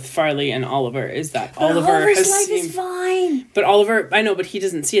thing with Farley and Oliver is that Oliver's life is fine. But Oliver, I know, but he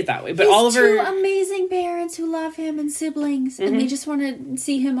doesn't see it that way. But He's Oliver... 2 amazing parents who love him and siblings. And they just want to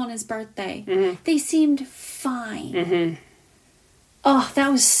see him on his birthday. They seemed fine. Oh, that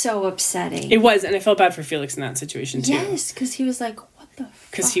was so upsetting. It was, and I felt bad for Felix in that situation, too. Yes, because he was like, what the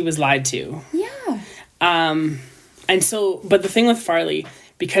fuck? Because he was lied to. Yeah. And so, but the thing with Farley,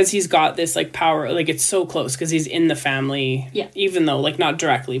 because he's got this, like, power, like, it's so close, because he's in the family, even though, like, not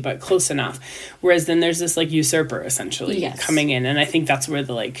directly, but close enough. Whereas then there's this, like, usurper, essentially, coming in, and I think that's where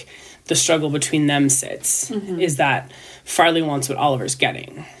the struggle between them sits, is that Farley wants what Oliver's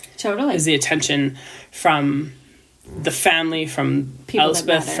getting. Totally. Is the attention from the family, from people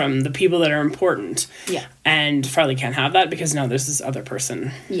Elspeth, from the people that are important. Yeah. And Farley can't have that because now there's this other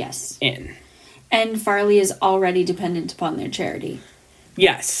person Yes. in. And Farley is already dependent upon their charity.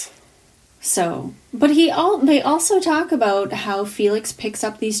 Yes. So, but they also talk about how Felix picks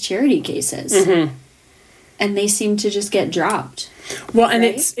up these charity cases. Mm-hmm. And they seem to just get dropped. Well, and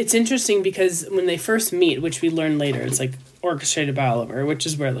right? it's interesting because when they first meet, which we learn later, it's like orchestrated by Oliver, which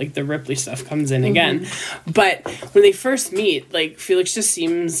is where like the Ripley stuff comes in again. But when they first meet, like Felix just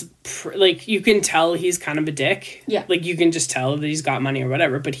seems like you can tell he's kind of a dick. Yeah. Like you can just tell that he's got money or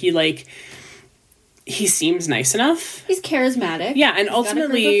whatever, but he seems nice enough. He's charismatic. Yeah, and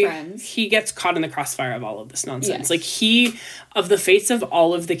ultimately he gets caught in the crossfire of all of this nonsense. Yes. Like of the fates of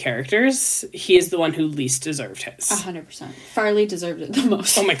all of the characters, he is the one who least deserved his. 100%. Farley deserved it the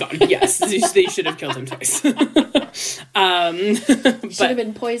most. Oh my god, yes. They should have killed him twice. Should have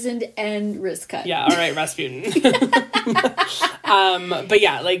been poisoned and wrist cut. Yeah, all right, Rasputin. But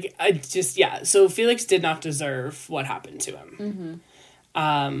yeah, like, so Felix did not deserve what happened to him.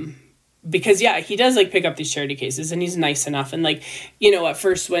 Mm-hmm. Because he does like pick up these charity cases and he's nice enough, and like, you know, at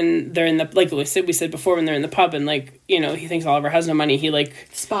first when they're in the, like we said before, when they're in the pub and like, you know, he thinks Oliver has no money, he like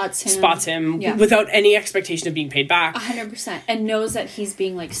spots him without any expectation of being paid back. 100%. And knows that he's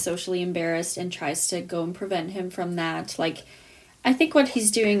being like socially embarrassed and tries to go and prevent him from that. Like, I think what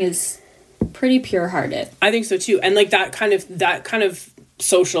he's doing is pretty pure-hearted. I think so too. And like that kind of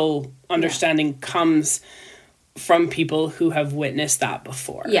social understanding comes from people who have witnessed that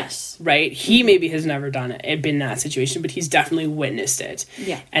before. Yes. Right? He maybe has never been in that situation, but he's definitely witnessed it.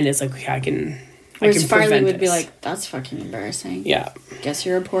 Yeah. And it's like, okay, I can Farley would be like, that's fucking embarrassing. Yeah. Guess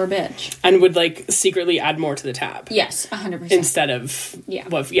you're a poor bitch. And would like secretly add more to the tab. Yes, 100%. Instead of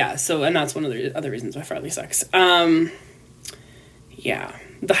so, and that's one of the other reasons why Farley sucks. Yeah.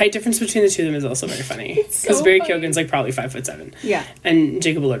 The height difference between the two of them is also very funny. Because so Barry Keoghan's like probably 5'7". Yeah. And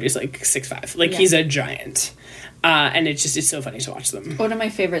Jacob Elordi's like 6'5". Like he's a giant. And it's so funny to watch them. One of my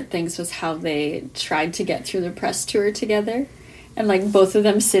favorite things was how they tried to get through the press tour together. And, like, both of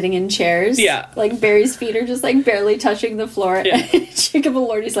them sitting in chairs. Yeah. Like, Barry's feet are just, like, barely touching the floor. Yeah. And Jacob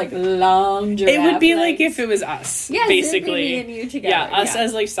Elordi's, like, long giraffe. It would be legs. like if it was us, yeah, basically. Me and you together. Yeah, us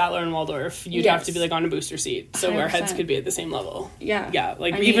as, like, Statler and Waldorf. You'd have to be, like, on a booster seat. So 100%. Our heads could be at the same level. Yeah. Yeah,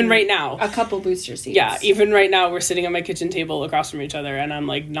 like, even right now. A couple booster seats. Yeah, even right now, we're sitting at my kitchen table across from each other, and I'm,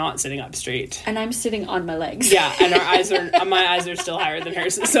 like, not sitting up straight. And I'm sitting on my legs. Yeah, and my eyes are still higher than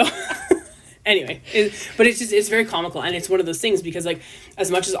hers, so... Anyway, but it's very comical, and it's one of those things because, like, as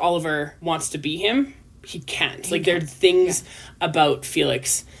much as Oliver wants to be him, he can't. There are things about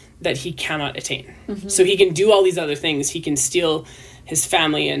Felix that he cannot attain. Mm-hmm. So he can do all these other things. He can steal his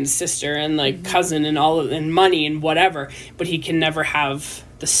family and sister and, like, cousin and and money and whatever, but he can never have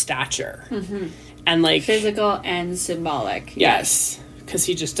the stature. Mm-hmm. And, like... physical and symbolic. Yes. Because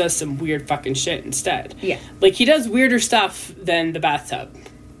he just does some weird fucking shit instead. Yeah. Like, he does weirder stuff than the bathtub.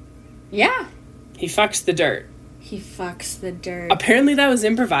 Yeah. He fucks the dirt. Apparently that was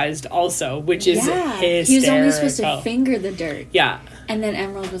improvised also, which is hysterical. He was only supposed to finger the dirt. Yeah. And then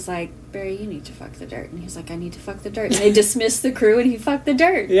Emerald was like, Barry, you need to fuck the dirt. And he's like, I need to fuck the dirt. And they dismissed the crew and he fucked the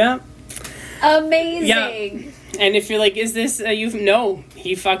dirt. Yeah. Amazing. Yeah. And if you're like, is this, no,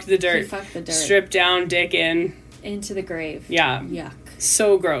 he fucked the dirt. He fucked the dirt. Stripped down, dick in. Into the grave. Yeah. Yuck.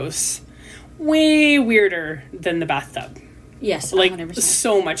 So gross. Way weirder than the bathtub. Yes, 100%. Like,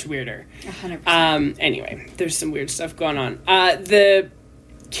 so much weirder. 100%. Anyway, there's some weird stuff going on. The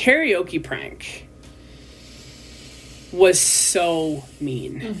karaoke prank was so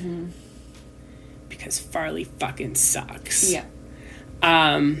mean. Mm-hmm. Because Farley fucking sucks. Yeah.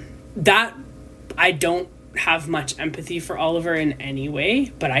 That, I don't have much empathy for Oliver in any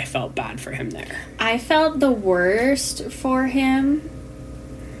way, but I felt bad for him there. I felt the worst for him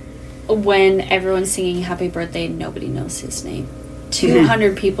when everyone's singing happy birthday and nobody knows his name.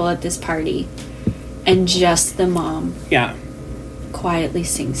 200 people at this party and just the mom quietly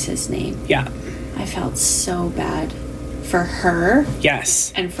sings his name. Yeah. I felt so bad for her.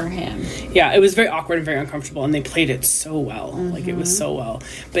 Yes. And for him. Yeah, it was very awkward and very uncomfortable, and they played it so well. Mm-hmm. Like, it was so well.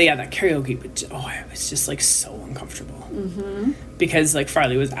 But yeah, that karaoke, it was just, like, so uncomfortable. Mm-hmm. Because, like,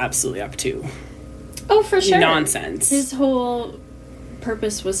 Farley was absolutely up to for sure. Nonsense. His whole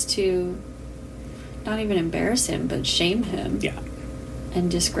purpose was to not even embarrass him, but shame him. Yeah. And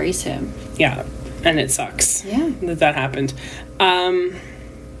disgrace him. Yeah. And it sucks. Yeah. That happened.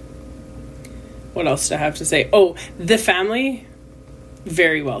 What else do I have to say? Oh, the family,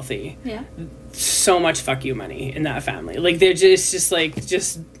 very wealthy. Yeah. So much fuck you money in that family. Like, they're just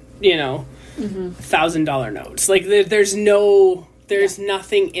you know, $1,000 notes. Like, there's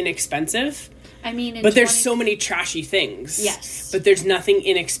nothing inexpensive I mean, but there's so many trashy things. Yes. But there's nothing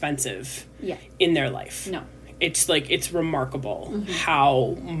inexpensive in their life. No. It's like, it's remarkable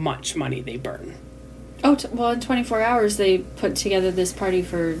how much money they burn. Oh, well, in 24 hours, they put together this party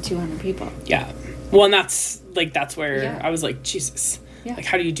for 200 people. Yeah. Well, and that's where I was like, Jesus. Yeah. Like,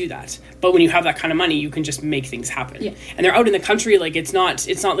 how do you do that? But when you have that kind of money, you can just make things happen. Yeah. And they're out in the country, like, it's not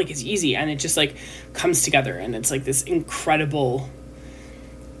like it's easy, and it just, like, comes together, and it's, like, this incredible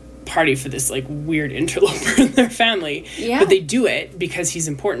party for this, like, weird interloper in their family. Yeah. But they do it because he's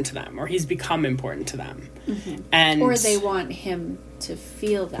important to them, or he's become important to them. And or they want him to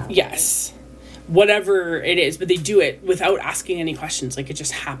feel that way. Yes. Whatever it is, but they do it without asking any questions. Like, it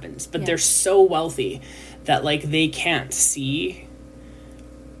just happens. But they're so wealthy that, like, they can't see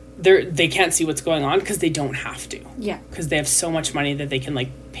what's going on because they don't have to. Yeah. Because they have so much money that they can, like,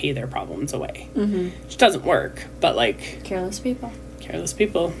 pay their problems away. Which doesn't work, but, like... Careless people.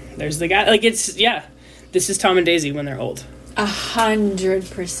 There's the guy. Like, it's... Yeah. This is Tom and Daisy when they're old.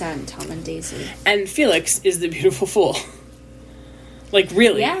 100% Tom and Daisy. And Felix is the beautiful fool. Like,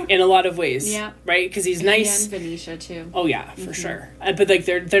 really, in a lot of ways. Yeah. Right? Because he's nice. And Venetia, too. Oh, yeah, for sure. But, like,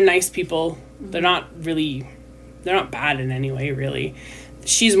 they're nice people. They're not bad in any way, really.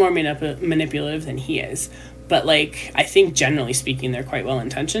 She's more manipulative than he is. But, like, I think generally speaking, they're quite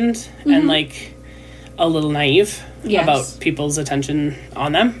well-intentioned and, like, a little naive about people's attention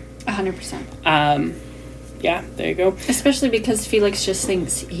on them. 100%. Yeah, there you go. Especially because Felix just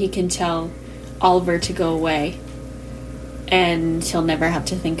thinks he can tell Oliver to go away and he'll never have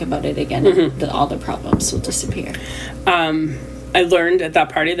to think about it again. All the problems will disappear. I learned at that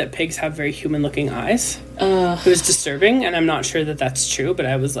party that pigs have very human-looking eyes. It was disturbing, and I'm not sure that that's true, but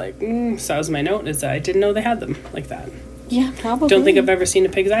I was like, so that was my note, is that I didn't know they had them like that. Yeah, probably. Don't think I've ever seen a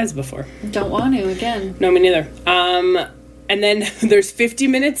pig's eyes before. Don't want to, again. No, me neither. And then there's 50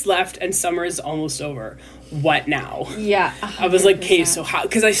 minutes left, and summer is almost over. What now? Yeah. 100%. I was like, okay, so how...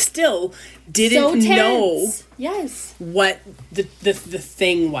 Because I still didn't know what the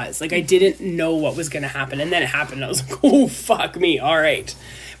thing was. Like, I didn't know what was going to happen. And then it happened, and I was like, oh, fuck me, all right.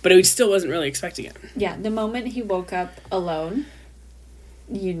 But I still wasn't really expecting it. Yeah, the moment he woke up alone,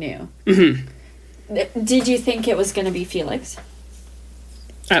 you knew. Did you think it was going to be Felix?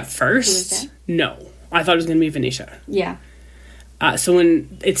 At first? No. I thought it was going to be Venetia. Yeah. So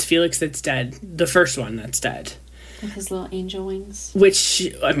when it's Felix that's dead, the first one that's dead. With his little angel wings.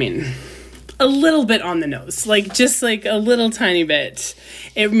 Which, I mean, a little bit on the nose. Like, just like a little tiny bit.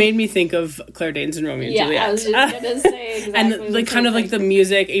 It made me think of Claire Danes and Romeo and Juliet. Yeah, I was just going to say exactly. And like kind of like the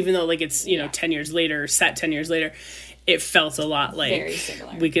music, even though like it's, 10 years later, set 10 years later, it felt a lot like... Very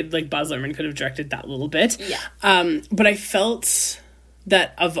similar. We could, like, Baz Luhrmann could have directed that a little bit. Yeah. But I felt...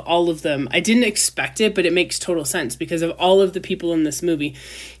 that of all of them, I didn't expect it, but it makes total sense because of all of the people in this movie,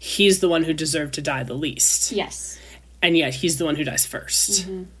 he's the one who deserved to die the least. Yes. And yet he's the one who dies first.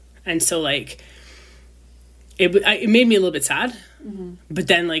 And so, like, it made me a little bit sad, but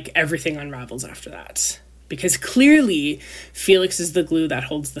then, like, everything unravels after that. Because clearly Felix is the glue that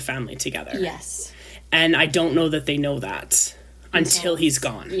holds the family together. Yes. And I don't know that they know that until he's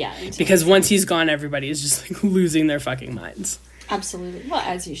gone. Yeah. Because once he's gone, everybody is just, like, losing their fucking minds. Absolutely. Well,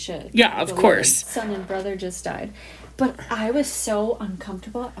 as you should. Yeah, of course. Son and brother just died. But I was so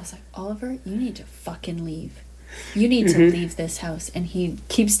uncomfortable. I was like, Oliver, you need to fucking leave. You need to leave this house. And he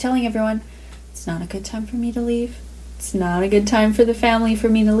keeps telling everyone, it's not a good time for me to leave. It's not a good time for the family for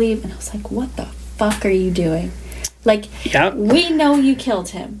me to leave. And I was like, what the fuck are you doing? Like, we know you killed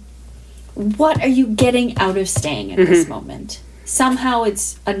him. What are you getting out of staying in this moment? Somehow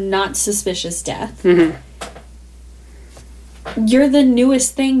it's a not suspicious death. You're the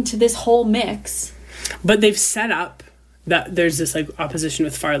newest thing to this whole mix. But they've set up that there's this, like, opposition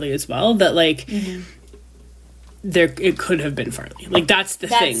with Farley as well, that, like, it could have been Farley. Like, that's the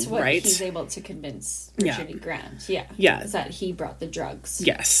thing, that's what right? He's able to convince Richard E. Grant. Yeah. Is that he brought the drugs.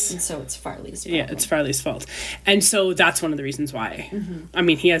 Yes. And so it's Farley's fault. Yeah, it's Farley's fault. And so that's one of the reasons why. I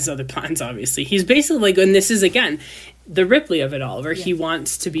mean, he has other plans, obviously. He's basically, like, and this is, again... the Ripley of it all, where he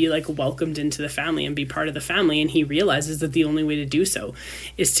wants to be, like, welcomed into the family and be part of the family, and he realizes that the only way to do so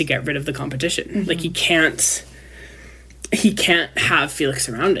is to get rid of the competition. Like, he can't have Felix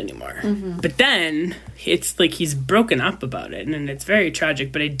around anymore. But then it's like he's broken up about it, and it's very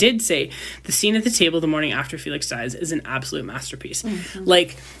tragic. But I did say the scene at the table the morning after Felix dies is an absolute masterpiece.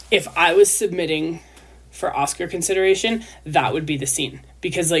 Like, if I was submitting for Oscar consideration, that would be the scene,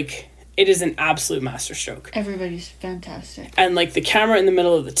 because, like, it is an absolute masterstroke. Everybody's fantastic. And, like, the camera in the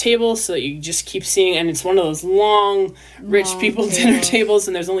middle of the table so that you just keep seeing, and it's one of those long rich people dinner tables,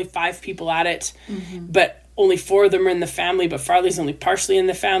 and there's only 5 people at it. But only 4 of them are in the family, but Farley's only partially in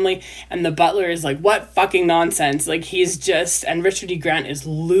the family. And the butler is like, what fucking nonsense. Like, he's just... And Richard E. Grant is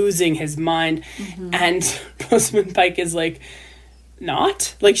losing his mind. And Rosamund Pike is like,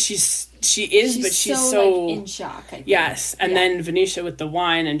 not? Like, she is, but she's so like, in shock, I think. Yes. And then Venetia with the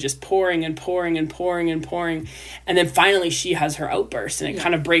wine and just pouring and pouring and pouring and pouring. And then finally she has her outburst, and it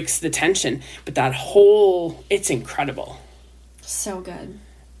kind of breaks the tension. But that whole... It's incredible. So good.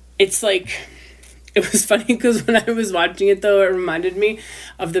 It's like... It was funny because when I was watching it, though, it reminded me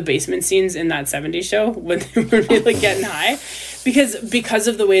of the basement scenes in that 70s show when they were really getting high. Because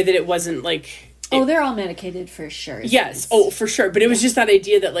of the way that it wasn't, like... they're all medicated for sure. Yes. For sure. But it was just that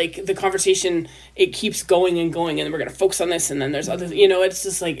idea that, like, the conversation, it keeps going and going, and we're going to focus on this, and then there's other... You know, it's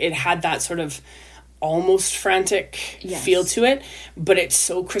just, like, it had that sort of almost frantic feel to it, but it's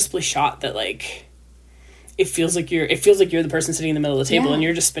so crisply shot that, like... It feels like you're the person sitting in the middle of the table and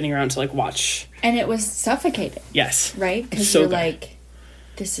you're just spinning around to like watch. And it was suffocating. Yes. Right? Because you're like,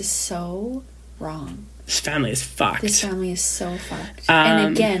 this is so wrong. This family is fucked. This family is so fucked.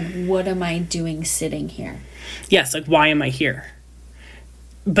 And again, what am I doing sitting here? Yes, like, why am I here?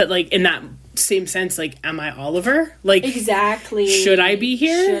 But like, in that same sense, like, am I Oliver? Like, exactly. Should I be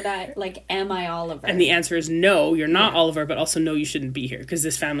here? Am I Oliver? And the answer is no, you're not Oliver, but also no, you shouldn't be here because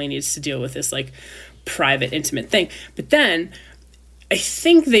this family needs to deal with this like private, intimate thing. But then I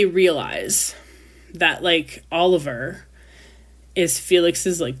think they realize that like Oliver is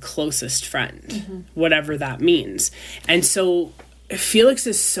Felix's like closest friend, whatever that means. And so Felix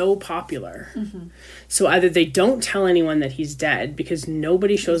is so popular. So either they don't tell anyone that he's dead because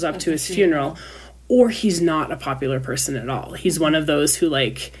nobody shows up to his funeral, or he's not a popular person at all. He's one of those who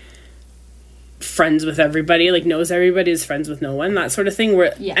like friends with everybody, like knows everybody, is friends with no one, that sort of thing.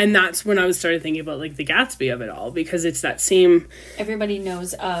 And that's when I started thinking about like the Gatsby of it all, because it's that same everybody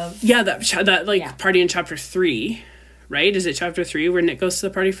knows of that like party in chapter 3, right? Is it chapter 3 where Nick goes to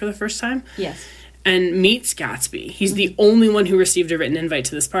the party for the first time? Yes. And meets Gatsby. He's the only one who received a written invite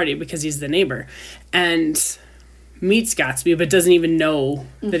to this party because he's the neighbor, and meets Gatsby but doesn't even know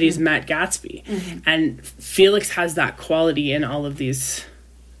that he's met Gatsby. And Felix has that quality in all of these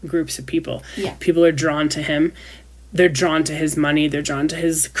groups of people. People are drawn to him. They're drawn to his money. They're drawn to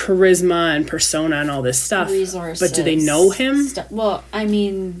his charisma and persona and all this stuff. Resources. But do they know him? Well, I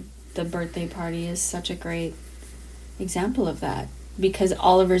mean, the birthday party is such a great example of that, because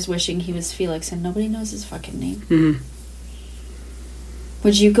Oliver's wishing he was Felix and nobody knows his fucking name.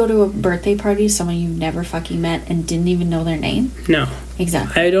 Would you go to a birthday party of someone you've never fucking met and didn't even know their name? No.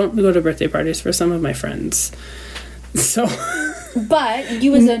 Exactly. I don't go to birthday parties for some of my friends. So... But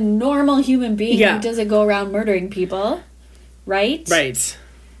you as a normal human being who doesn't go around murdering people, right? Right.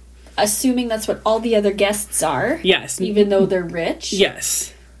 Assuming that's what all the other guests are. Yes. Even though they're rich.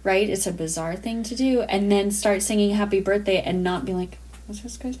 Yes. Right? It's a bizarre thing to do. And then start singing happy birthday and not be like, what's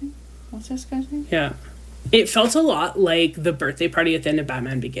this guy's name? What's this guy's name? Yeah. It felt a lot like the birthday party at the end of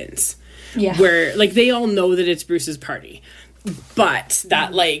Batman Begins. Yeah. Where, like, they all know that it's Bruce's party. But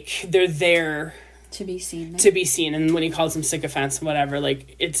that, like, they're there... To be seen. To be seen. And when he calls them sycophants and whatever,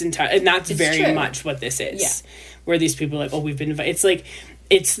 like, it's entire... And that's very true. Much what this is. Yeah. Where these people are like, oh, we've been invited. It's like...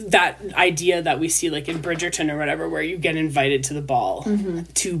 It's that idea that we see, like, in Bridgerton or whatever, where you get invited to the ball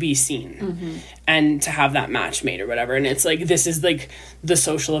to be seen and to have that match made or whatever. And it's like, this is, like, the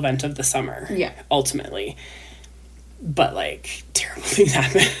social event of the summer. Yeah. Ultimately. But, like, terrible things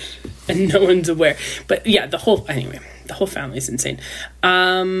happen. And no one's aware. But, yeah, the whole family's insane.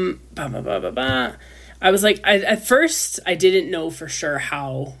 I was like, at first, I didn't know for sure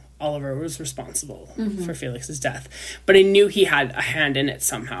how Oliver was responsible for Felix's death, but I knew he had a hand in it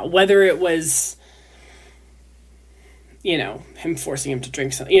somehow, whether it was, you know, him forcing him to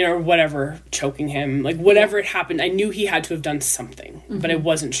drink something, you know, or whatever, choking him, like whatever it happened, I knew he had to have done something, but I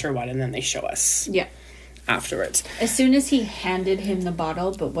wasn't sure what, and then they show us afterwards. As soon as he handed him the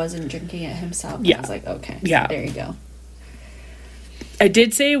bottle but wasn't drinking it himself, I was like, okay, there you go. I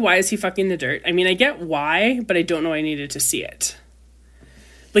did say, why is he fucking the dirt? I mean, I get why, but I don't know I needed to see it.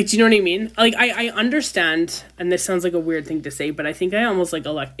 Like, do you know what I mean? Like, I understand, and this sounds like a weird thing to say, but I think I almost, like,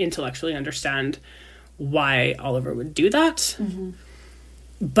 intellectually understand why Oliver would do that.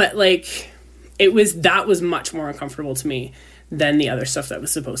 But, like, that was much more uncomfortable to me than the other stuff that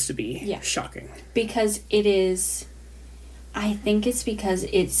was supposed to be shocking. Because it is... I think it's because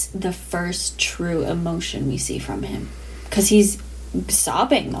it's the first true emotion we see from him. Because he's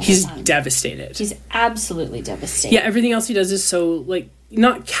sobbing the whole time. He's devastated. He's absolutely devastated. Yeah, everything else he does is so, like...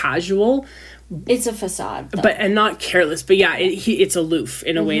 Not casual. It's a facade. Though. And not careless. But yeah, it's aloof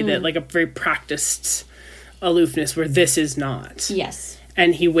in a way that, like, a very practiced aloofness where this is not. Yes.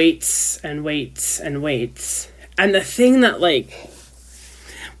 And he waits and waits and waits. And the thing that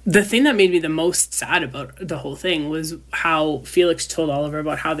made me the most sad about the whole thing was how Felix told Oliver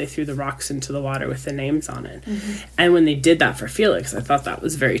about how they threw the rocks into the water with the names on it. Mm-hmm. And when they did that for Felix, I thought that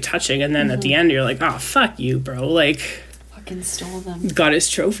was very touching. And then at the end, you're like, oh, fuck you, bro. Like, fucking stole them. Got his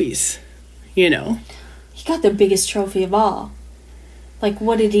trophies, you know? He got the biggest trophy of all. Like,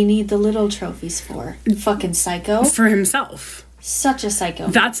 what did he need the little trophies for? Fucking psycho. For himself. Such a psycho.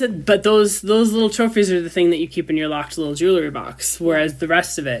 That's it. But those little trophies are the thing that you keep in your locked little jewelry box, whereas the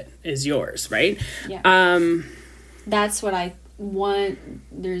rest of it is yours, right? Yeah. That's what I want.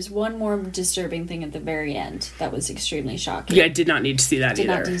 There's one more disturbing thing at the very end that was extremely shocking. Yeah, I did not need to see that either. Did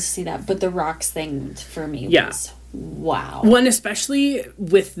not need to see that. But the rocks thing for me was wow. One, especially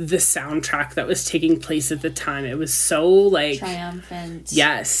with the soundtrack that was taking place at the time, it was so like triumphant.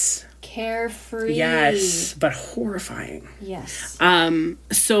 Yes. Carefree. Yes, but horrifying. Yes.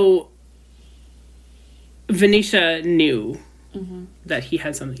 So Venetia knew that he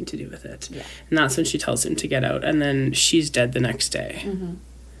had something to do with it. Yeah. And that's when she tells him to get out. And then she's dead the next day. Mm-hmm.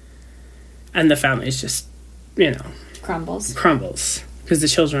 And the family's just, you know... Crumbles. Because the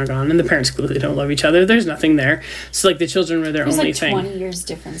children are gone and the parents clearly don't love each other. There's nothing there. So, like, the children were their only thing. There's 20 years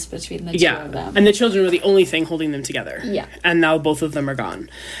difference between the two of them. And the children were the only thing holding them together. Yeah. And now both of them are gone.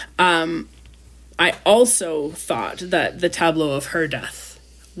 I also thought that the tableau of her death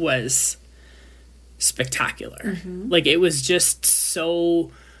was spectacular. Mm-hmm. Like, it was just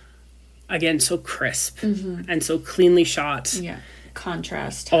so, again, so crisp and so cleanly shot. Yeah.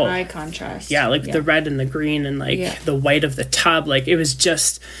 Contrast, high contrast. Yeah, like the red and the green and like the white of the tub. Like, it was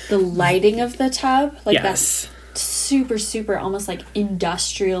just the lighting of the tub, like that's super, super almost like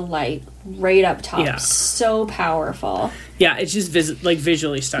industrial light right up top. Yeah. So powerful. Yeah, it's just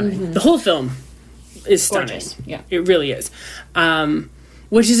visually stunning. Mm-hmm. The whole film is stunning. Gorgeous. Yeah, it really is.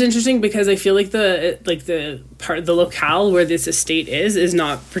 Which is interesting because I feel like the part of the locale where this estate is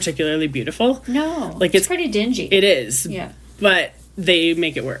not particularly beautiful. No, like it's pretty dingy. It is. Yeah, but they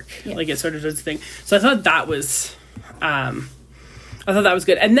make it work. Yeah. Like, it sort of does the thing. So I thought that was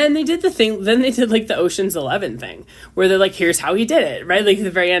good. And then they did like the Ocean's 11 thing where they're like, here's how he did it, right? Like, at the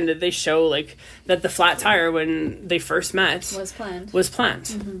very end they show like that the flat tire when they first met was planned.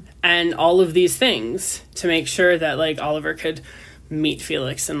 Mm-hmm. And all of these things to make sure that like Oliver could meet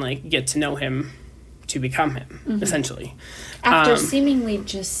Felix and like get to know him to become him, essentially. After seemingly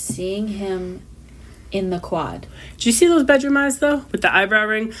just seeing him in the quad. Did you see those bedroom eyes though with the eyebrow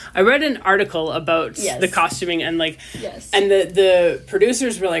ring? I read an article about the costuming and like and the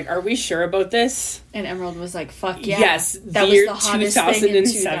producers were like, are we sure about this? And Emerald was like, fuck yeah. Yes, that was the hottest 2007 thing in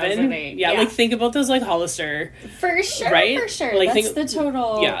 2008. Yeah, like think about those like Hollister. For sure, right? For sure. Like, that's the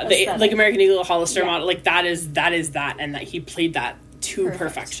total like American Eagle Hollister model. Like that is that and that he played that to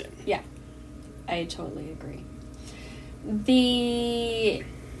perfection. Yeah. I totally agree.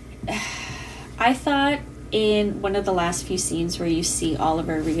 I thought in one of the last few scenes where you see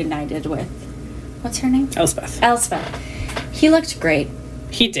Oliver reunited with, what's her name? Elspeth. He looked great.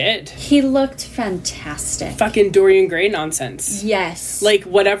 He did. He looked fantastic. Fucking Dorian Gray nonsense. Yes. Like,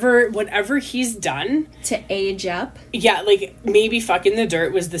 whatever he's done. To age up. Yeah, like, maybe fucking the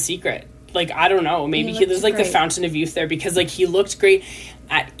dirt was the secret. Like, I don't know. Maybe he was like the fountain of youth there because, like, he looked great,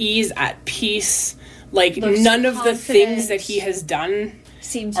 at ease, at peace. Like, none of the things that he has done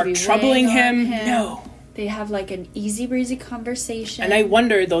seem to be troubling him. No. They have like an easy breezy conversation. And I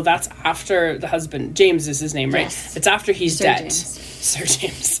wonder though, that's after the husband, James is his name, right? Yes. It's after he's dead. Sir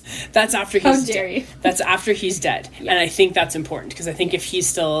James. That's after he's dead. That's after he's dead. Yeah. And I think that's important because I think if he's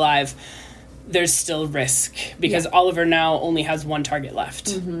still alive, there's still risk because Oliver now only has one target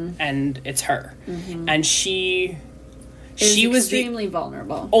left and it's her. Mm-hmm. And she was extremely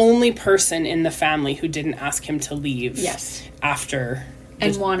vulnerable. Only person in the family who didn't ask him to leave. Yes. After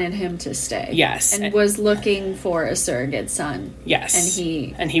and wanted him to stay. Yes. And was looking for a surrogate son. Yes.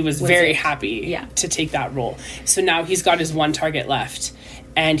 And he was very happy to take that role. So now he's got his one target left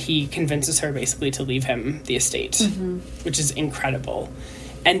and he convinces her basically to leave him the estate, which is incredible.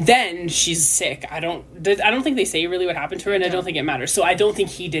 And then she's sick. I don't think they say really what happened to her and I don't think it matters. So I don't think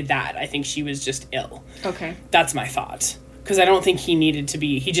he did that. I think she was just ill. Okay. That's my thought. Because I don't think he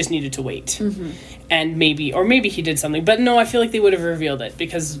just needed to wait. Mm-hmm. And maybe he did something. But no, I feel like they would have revealed it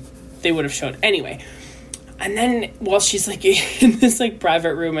because they would have shown. Anyway. And then while she's like in this like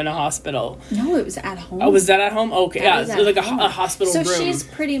private room in a hospital. No, it was at home. Oh, was that at home? Okay. Yeah, it was like a hospital room. So she's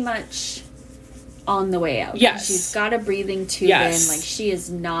pretty much on the way out. Yes. She's got a breathing tube in. Like, she is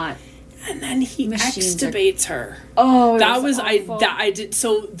not... And then he extubates her. Oh, I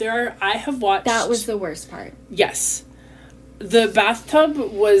have watched... That was the worst part. Yes. The bathtub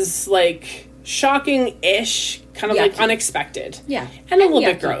was, like, shocking-ish, kind of, like, unexpected. Yeah. And a little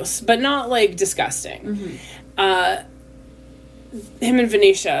bit gross, but not, like, disgusting. Mm-hmm. Him and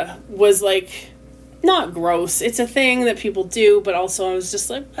Venetia was, like, not gross. It's a thing that people do, but also I was just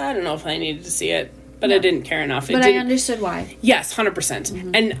like, I don't know if I needed to see it. But I didn't care enough. But I understood why. Yes, 100%.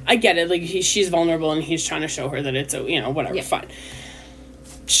 Mm-hmm. And I get it. Like, she's vulnerable, and he's trying to show her that it's, whatever, fine.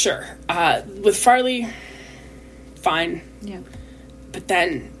 Sure. With Farley, fine. Yeah. But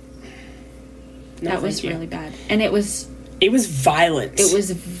then... that was really bad. And it was... It was violent. It was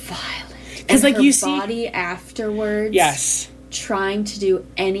violent. Because, like, you see... body afterwards... Yes. Trying to do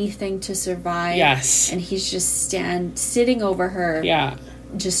anything to survive. Yes. And he's just sitting over her. Yeah.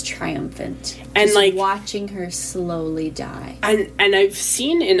 Just triumphant. And just like watching her slowly die. And I've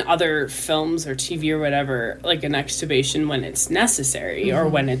seen in other films or TV or whatever, like an extubation when it's necessary or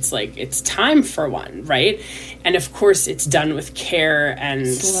when it's like it's time for one, right? And of course it's done with care and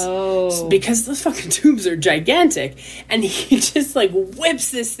slow, because those fucking tubes are gigantic. And he just like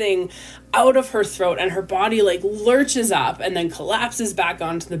whips this thing out of her throat, and her body like lurches up and then collapses back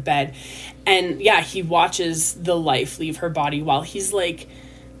onto the bed. And yeah, he watches the life leave her body while he's like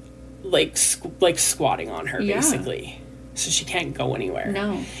squatting on her, basically, so she can't go anywhere.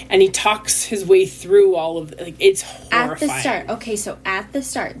 No. And he talks his way through all of like, it's horrifying. At the start, okay, so at the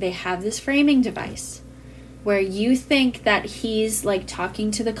start they have this framing device where you think that he's like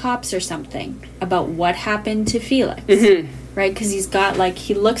talking to the cops or something about what happened to Felix, right? Because he's got like,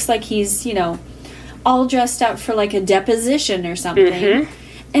 he looks like he's, all dressed up for like a deposition or something.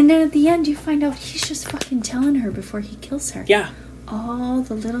 And then at the end you find out he's just fucking telling her before he kills her. Yeah. All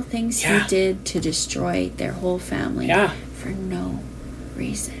the little things he did to destroy their whole family for no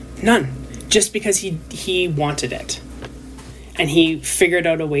reason. None. Just because he wanted it. And he figured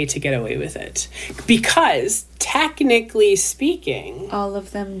out a way to get away with it. Because, technically speaking... all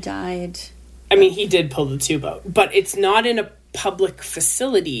of them died. I mean, he did pull the tube out. But it's not in a public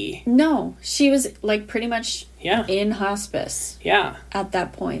facility. No. She was, like, pretty much in hospice. Yeah. At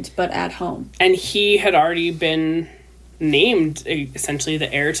that point, but at home. And he had already been... named essentially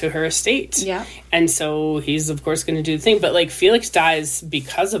the heir to her estate. Yeah. And so he's of course going to do the thing, but like Felix dies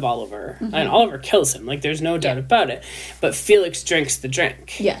because of Oliver, and Oliver kills him, like there's no doubt about it, but Felix drinks the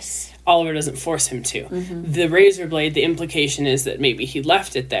drink. Yes. Oliver doesn't force him to. The razor blade, the implication is that maybe he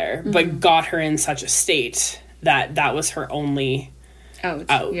left it there, but got her in such a state that was her only out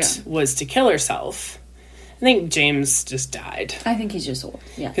was to kill herself. I think James just died. I think he's just old.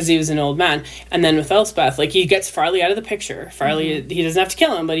 Yeah. Because he was an old man. And then with Elspeth, like, he gets Farley out of the picture. Farley, he doesn't have to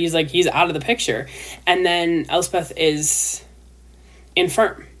kill him, but he's out of the picture. And then Elspeth is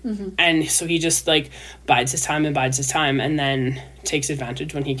infirm. And so he just, like, bides his time and then takes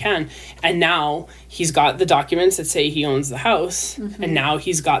advantage when he can. And now he's got the documents that say he owns the house. And now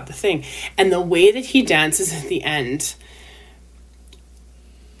he's got the thing. And the way that he dances at the end...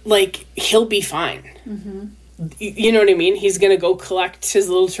 like, he'll be fine. You know what I mean? He's gonna go collect his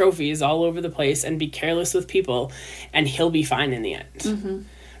little trophies all over the place and be careless with people, and he'll be fine in the end.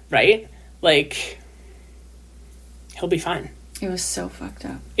 Right? Like, he'll be fine. It was so fucked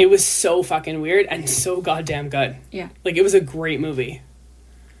up. It was so fucking weird and so goddamn good. Yeah. Like, it was a great movie.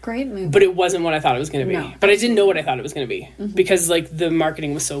 Great movie. But it wasn't what I thought it was gonna be. No. But I didn't know what I thought it was gonna be. Because, like, the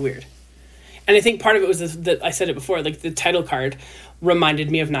marketing was so weird. And I think part of it was that I said it before, like, the title card reminded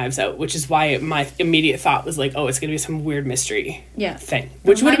me of Knives Out, which is why my immediate thought was like, oh, it's going to be some weird mystery thing.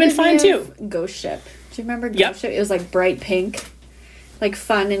 Which would have been fine, too. Ghost Ship. Do you remember Ghost Ship? It was, like, bright pink, like,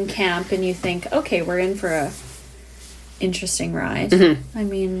 fun and camp, and you think, okay, we're in for a interesting ride. I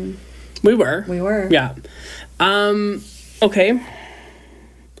mean... We were. Yeah. Okay.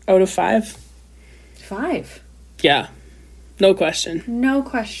 Out of 5? 5. Yeah. No question. No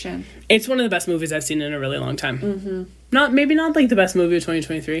question. It's one of the best movies I've seen in a really long time. Maybe not like the best movie of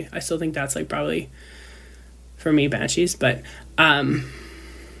 2023. I still think that's like probably for me Banshees, but that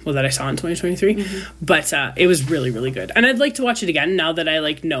I saw in 2023. But it was really, really good, and I'd like to watch it again now that I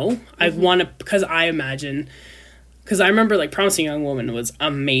like know. I want to, because I remember like Promising Young Woman was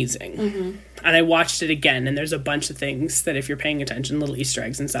amazing, and I watched it again, and there's a bunch of things that if you're paying attention, little Easter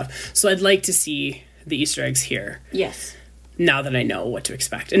eggs and stuff. So I'd like to see the Easter eggs here. Yes. Now that I know what to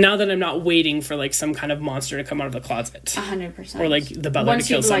expect. And now that I'm not waiting for, like, some kind of monster to come out of the closet. 100%. Or, like, the butler to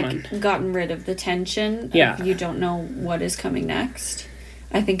kill someone. Once you've, like, gotten rid of the tension, you don't know what is coming next,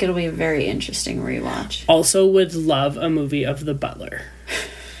 I think it'll be a very interesting rewatch. Also would love a movie of the butler.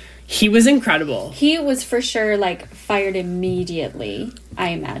 He was incredible. He was for sure, like, fired immediately, I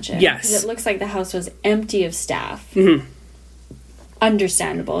imagine. Yes. Because it looks like the house was empty of staff.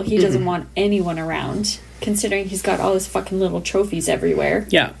 Understandable. He doesn't want anyone around. considering he's got all his fucking little trophies everywhere.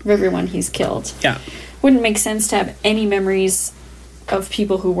 Yeah. Of everyone he's killed. Yeah. Wouldn't make sense to have any memories of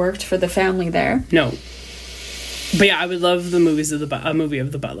people who worked for the family there. No. But yeah, I would love the movies of a movie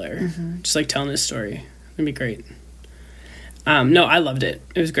of the Butler. Just like telling his story. It'd be great. No, I loved it.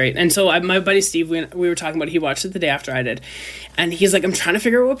 It was great. And so my buddy Steve, we were talking about it, he watched it the day after I did. And he's like, I'm trying to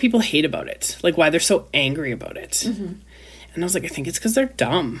figure out what people hate about it. Like, why they're so angry about it. And I was like, I think it's because they're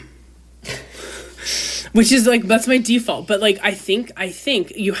dumb. Which is, like, that's my default. But, like, I think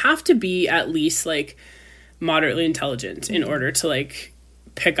you have to be at least, like, moderately intelligent in order to, like,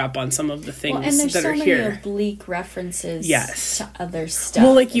 pick up on some of the things that are here. And there's so many oblique references to other stuff.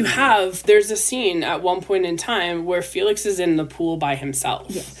 Well, like, there's a scene at one point in time where Felix is in the pool by himself.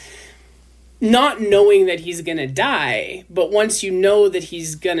 Yes. Not knowing that he's gonna die, but once you know that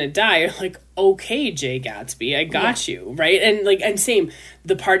he's gonna die, you're like, okay, Jay Gatsby, I got you, right? And like, and same,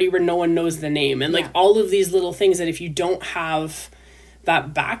 the party where no one knows the name, and like all of these little things that if you don't have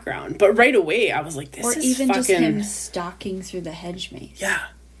that background, but right away I was like, this is even fucking... just him stalking through the hedge maze. Yeah.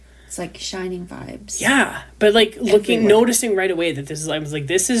 It's like Shining vibes. Yeah, but like noticing right away that this is, I was like,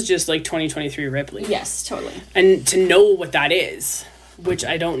 this is just like 2023 Ripley. Yes, totally. And to know what that is, which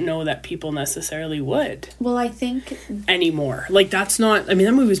I don't know that people necessarily would. Well, I think... anymore. Like, that's not... I mean,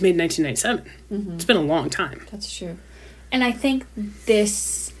 that movie was made in 1997. It's been a long time. That's true. And I think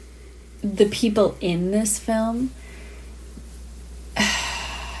the people in this film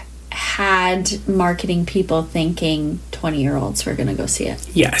had marketing people thinking 20-year-olds were going to go see it.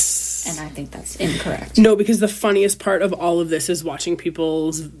 Yes. And I think that's incorrect. No, because the funniest part of all of this is watching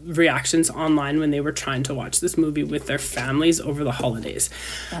people's reactions online when they were trying to watch this movie with their families over the holidays.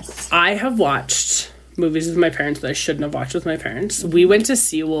 Yes. I have watched movies with my parents that I shouldn't have watched with my parents. We went to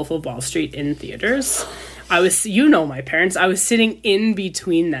see Wolf of Wall Street in theaters. My parents, I was sitting in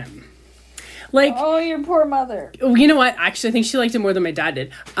between them. Like, oh, your poor mother. You know what? Actually, I think she liked it more than my dad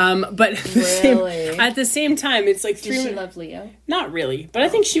did. But at the same time, it's like... Did she love Leo? Not really. But I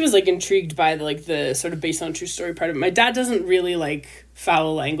think she was, like, intrigued by, the sort of based on true story part of it. My dad doesn't really, like,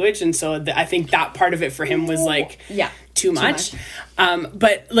 foul language. And so I think that part of it for him was, like, too much.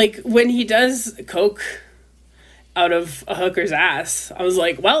 But, like, when he does coke out of a hooker's ass, I was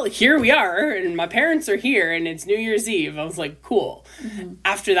like, well, here we are, and my parents are here, and it's New Year's Eve. I was like, cool.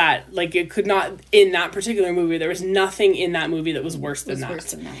 After that, like, it could not, in that particular movie, there was nothing in that movie that was worse than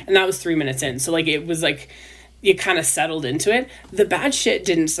that. And that was 3 minutes in. So, like, it was like, you kind of settled into it. The bad shit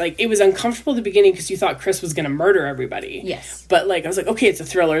didn't, like, it was uncomfortable at the beginning because you thought Chris was going to murder everybody. Yes. But, like, I was like, okay, it's a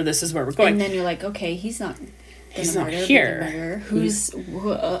thriller. This is where we're going. And then you're like, okay, he's not here.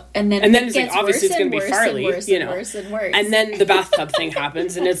 And then it's like, obviously it's going to be Farley, you know. And then the bathtub thing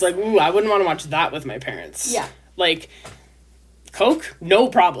happens, and it's like, ooh, I wouldn't want to watch that with my parents. Yeah. Like, Coke, no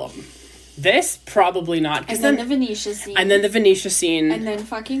problem. This, probably not. And then the Venetia scene. And then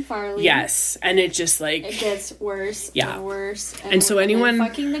fucking Farley. Yes. And it just, like... it gets worse and worse. And so anyone...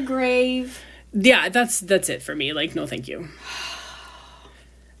 fucking the grave. Yeah, that's it for me. Like, no thank you.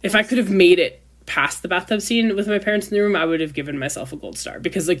 If I could have made it past the bathtub scene with my parents in the room, I would have given myself a gold star,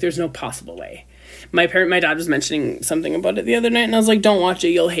 because, like, there's no possible way. My dad was mentioning something about it the other night, and I was like, don't watch it,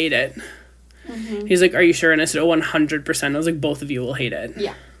 you'll hate it. He's like, are you sure? And I said, 100%. I was like, both of you will hate it.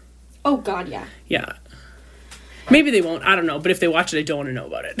 Yeah. Oh god, yeah. Yeah. Maybe they won't, I don't know, but if they watch it, I don't want to know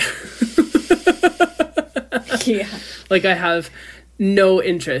about it. Yeah. Like, I have no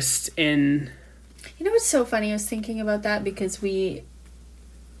interest in... You know what's so funny? I was thinking about that because we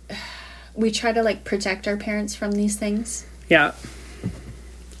try to, like, protect our parents from these things. Yeah.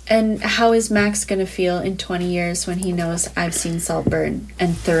 And how is Max going to feel in 20 years when he knows I've seen Saltburn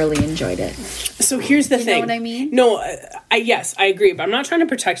and thoroughly enjoyed it? So here's the thing. You know what I mean? No, yes, I agree, but I'm not trying to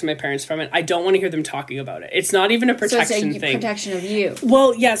protect my parents from it. I don't want to hear them talking about it. It's not even a protection thing. Protection of you.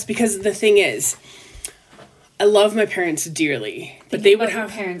 Well, yes, because the thing is, I love my parents dearly, but they would have...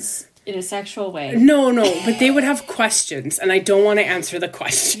 parents... in a sexual way. No, but they would have questions, and I don't want to answer the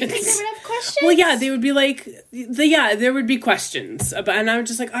questions. You think they would have questions? Well, yeah, they would be like, there would be questions. And I was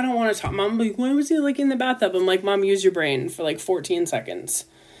just like, I don't want to talk. Mom would be like, why was he, like, in the bathtub? I'm like, Mom, use your brain for, like, 14 seconds.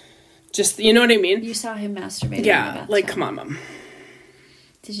 Just, you know what I mean? You saw him masturbating in the bathtub. Like, come on, Mom.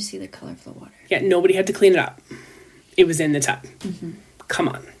 Did you see the color of the water? Yeah, nobody had to clean it up. It was in the tub. Come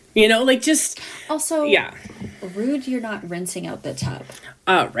on. You know, like, just... Also, yeah. Rude you're not rinsing out the tub.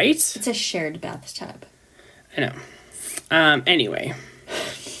 Right? It's a shared bathtub. I know. Anyway.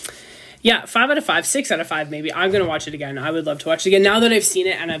 Yeah, 5 out of 5, 6 out of 5 maybe. I'm going to watch it again. I would love to watch it again. Now that I've seen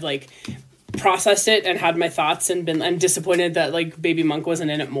it and I've, like, processed it and had my thoughts and I'm disappointed that, like, Baby Monk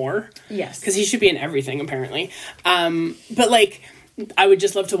wasn't in it more. Yes. Because he should be in everything, apparently. But, like... I would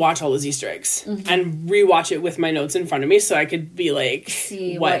just love to watch all those Easter eggs and rewatch it with my notes in front of me so I could be like,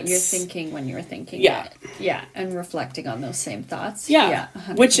 see what you're thinking when you're thinking it. Yeah, and reflecting on those same thoughts. Yeah.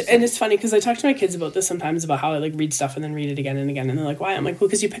 Which, and it's funny because I talk to my kids about this sometimes, about how I like read stuff and then read it again and again, and they're like, why? I'm like, well,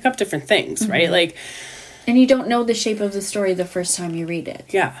 because you pick up different things, right? Like, and you don't know the shape of the story the first time you read it.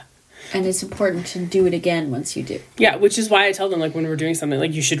 Yeah. And it's important to do it again once you do. Yeah, which is why I tell them, like, when we're doing something,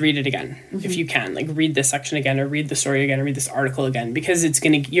 like, you should read it again if you can. Like, read this section again, or read the story again, or read this article again, because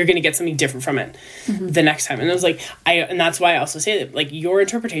you're gonna get something different from it the next time. And I was like, and that's why I also say that, like, your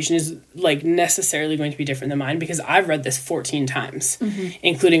interpretation is, like, necessarily going to be different than mine, because I've read this 14 times,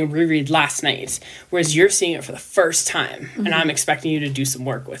 including a reread last night, whereas you're seeing it for the first time, and I'm expecting you to do some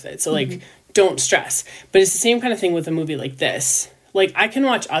work with it. So, like, don't stress. But it's the same kind of thing with a movie like this. Like, I can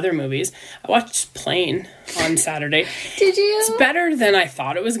watch other movies. I watched Plane on Saturday. Did you? It's better than I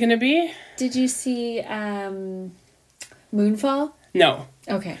thought it was going to be. Did you see Moonfall? No.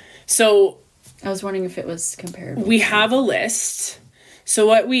 Okay. So... I was wondering if it was comparable. We have a list. So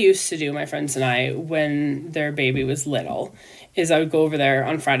what we used to do, my friends and I, when their baby was little, is I would go over there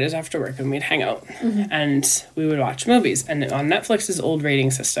on Fridays after work and we'd hang out. And we would watch movies. And on Netflix's old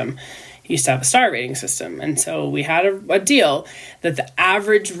rating system... used to have a star rating system, and so we had a deal that the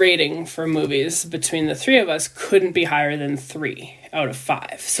average rating for movies between the three of us couldn't be higher than 3 out of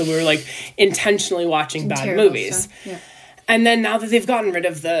 5. So we were like intentionally watching bad movies. Yeah. And then now that they've gotten rid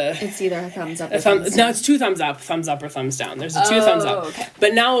of it's either a thumbs up or thumbs down. No, it's 2 thumbs up or thumbs down. There's a 2 thumbs up. Okay.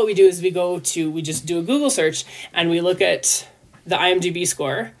 But now what we do is we just do a Google search and we look at the IMDb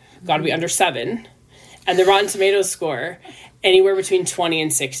score, gotta be under 7, and the Rotten Tomatoes score anywhere between 20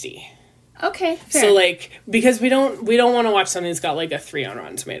 and 60. Okay, fair. So, like, because we don't want to watch something that's got, like, a 3 on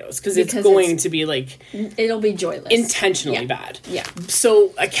Rotten Tomatoes. Because it's going to be, like... It'll be joyless. Intentionally bad. Yeah.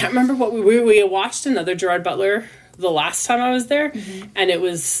 So, I can't remember what we watched another Gerard Butler the last time I was there. And it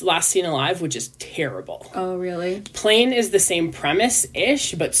was Last Seen Alive, which is terrible. Oh, really? Plane is the same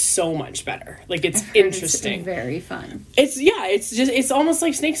premise-ish, but so much better. Like, it's interesting. It's very fun. It's almost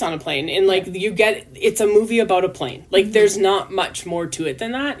like Snakes on a Plane. And, like, it's a movie about a plane. Like, there's not much more to it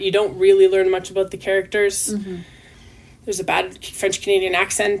than that. You don't really learn much about the characters. There's a bad French-Canadian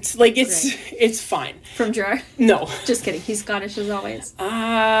accent. Like, it's fine. From Gerard? No. Just kidding. He's Scottish as always.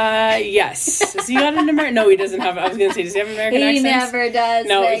 Yes. Has he got an American... No, he doesn't have... I was going to say, does he have an American accent? He never does.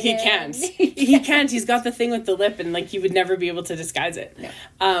 No, Megan. he can't. He can't. He's got the thing with the lip, and, like, he would never be able to disguise it.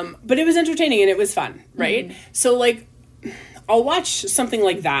 No. But it was entertaining, and it was fun, right? So, like... I'll watch something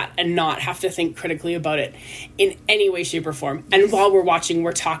like that and not have to think critically about it in any way, shape, or form. And while we're watching,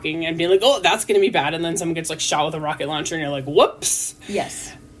 we're talking and being like, oh, that's going to be bad. And then someone gets, like, shot with a rocket launcher and you're like, whoops.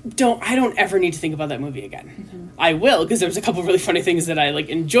 Yes. I don't ever need to think about that movie again. I will, because there's a couple really funny things that I, like,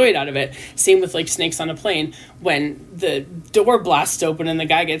 enjoyed out of it. Same with, like, Snakes on a Plane, when the door blasts open and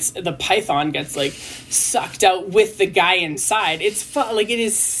the python gets, like, sucked out with the guy inside. It's fun. Like, it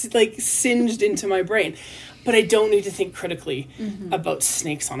is, like, singed into my brain. But I don't need to think critically about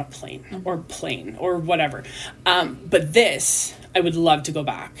snakes on a plane or whatever. But this, I would love to go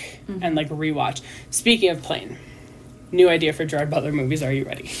back and, like, rewatch. Speaking of Plane, new idea for Gerard Butler movies. Are you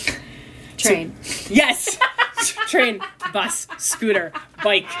ready? Train. Yes! Train, bus, scooter,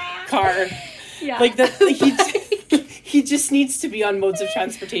 bike, car. Yeah. Like, he just needs to be on modes of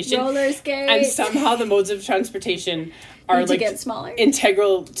transportation. Roller skate. And somehow the modes of transportation are, like, get smaller?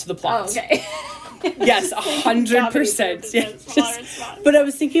 Integral to the plot. Oh, okay. Yes, 100%. Yes. But I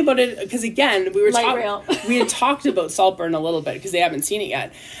was thinking about it because, again, we had talked about Saltburn a little bit because they haven't seen it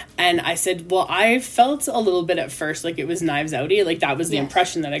yet, and I said, well, I felt a little bit at first like it was Knives Outy, like that was the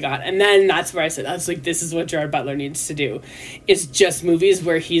impression that I got, and then that's where I was like, this is what Gerard Butler needs to do, is just movies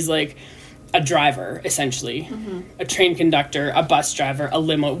where he's like a driver, essentially, a train conductor, a bus driver, a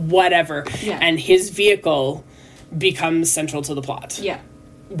limo, whatever, and his vehicle becomes central to the plot. Yeah.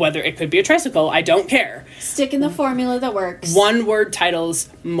 Whether it could be a tricycle, I don't care. Stick in the formula that works. One word titles,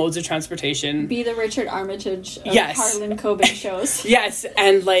 modes of transportation. Be the Richard Armitage of Harlan Coben shows. Yes,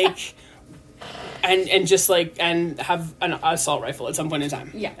 and like, and just like, and have an assault rifle at some point in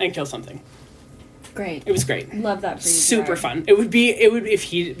time. Yeah. And kill something. Great. It was great. Love that for you. Super fun. It would if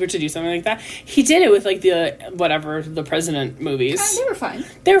he were to do something like that. He did it with like the President movies. They were fine.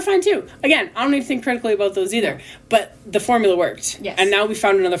 They were fine too. Again, I don't need to think critically about those either. But the formula worked. Yes. And now we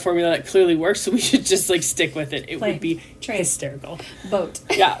found another formula that clearly works, so we should just like stick with it. It would be hysterical. Boat.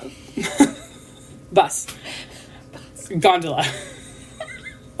 Yeah. Bus. Gondola.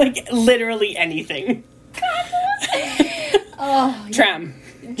 Like literally anything. Tram.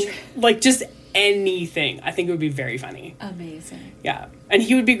 Like just anything. I think it would be very funny. Amazing. Yeah. And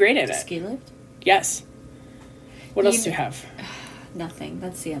he would be great at it. Ski lift? Yes. What else do you have? Nothing.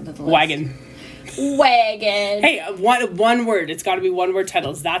 That's the end of the list. Wagon. Hey, one word. It's got to be one word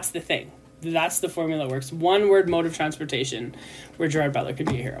titles. That's the thing. That's the formula that works. One word mode of transportation where Gerard Butler could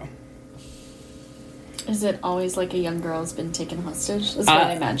be a hero. Is it always like a young girl's been taken hostage? That's what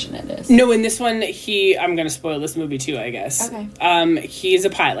I imagine it is. No, in this one, I'm going to spoil this movie too, I guess. Okay. He's a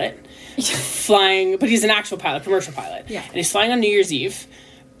pilot flying, but he's an actual pilot, commercial pilot. Yeah. And he's flying on New Year's Eve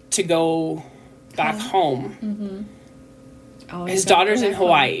to go back home. Mm-hmm. Oh, his daughter's in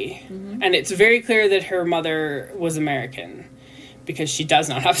Hawaii. Mm-hmm. And it's very clear that her mother was American because she does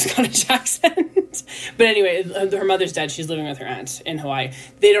not have a Scottish accent. But anyway, her mother's dead. She's living with her aunt in Hawaii.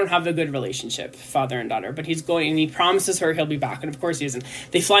 They don't have a good relationship, father and daughter. But he's going, and he promises her he'll be back. And of course he isn't.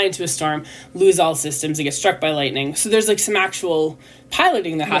 They fly into a storm, lose all systems. They get struck by lightning. So there's like some actual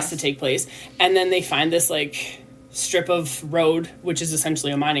piloting that has to take place. And then they find this like strip of road, which is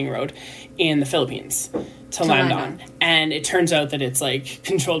essentially a mining road, in the Philippines to land on. And it turns out that it's like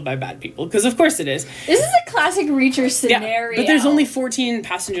controlled by bad people, because of course it is. This is a classic Reacher scenario. But there's only 14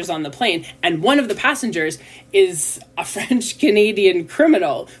 passengers on the plane, and one of the passengers is a French-Canadian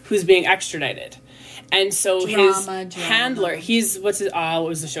criminal who's being extradited. And so his handler, what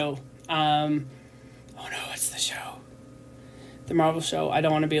was the show? What's the show? The Marvel show. I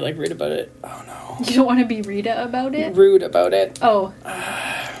don't want to be like rude about it. Oh no. You don't want to be Rita about it? Rude about it. Oh.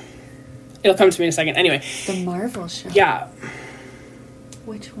 It'll come to me in a second. Anyway. The Marvel show. Yeah.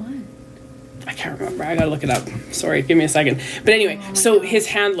 Which one? I can't remember. I gotta look it up. Sorry, give me a second. But anyway, his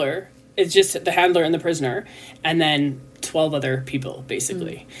handler is just the handler and the prisoner, and then 12 other people,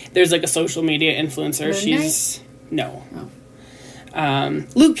 basically. There's like a social media influencer.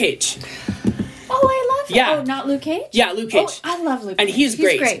 Luke Cage. Oh, I love him. Yeah. Oh, not Luke Cage? Yeah, Luke Cage. Oh, I love Luke Cage. And he's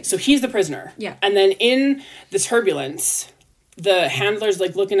great. So he's the prisoner. Yeah. And then in the turbulence, the handler's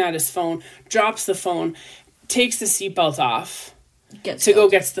like looking at his phone, drops the phone, takes the seatbelt off go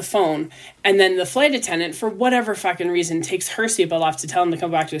gets the phone, and then the flight attendant, for whatever fucking reason, takes her seatbelt off to tell him to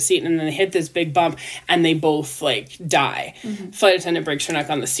come back to his seat, and then they hit this big bump, and they both, like, die. Mm-hmm. Flight attendant breaks her neck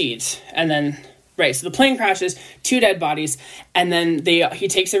on the seat, and then... Right, so the plane crashes, 2 dead bodies, and then he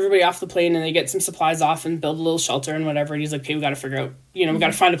takes everybody off the plane, and they get some supplies off and build a little shelter and whatever, and he's like, okay, we got to figure out, we got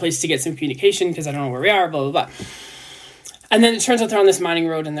to find a place to get some communication, because I don't know where we are, blah, blah, blah. And then it turns out they're on this mining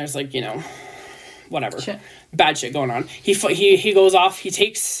road, and there's, like, whatever. Bad shit going on. He goes off, he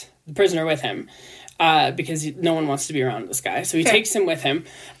takes the prisoner with him, because no one wants to be around this guy, so he takes him with him,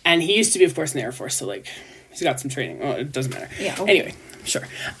 and he used to be, of course, in the Air Force, so, like, he's got some training. Well, it doesn't matter. Yeah, okay. Anyway. Sure.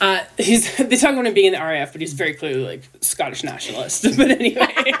 They talk about him being in the RAF, but he's very clearly, like, Scottish nationalist. But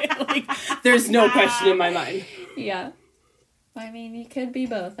anyway, like, there's no question in my mind. Yeah. I mean, he could be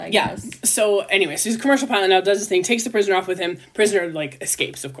both, I guess. So, anyway, so he's a commercial pilot now, does his thing, takes the prisoner off with him. Prisoner, like,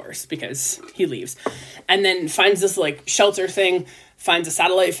 escapes, of course, because he leaves. And then finds this, like, shelter thing, finds a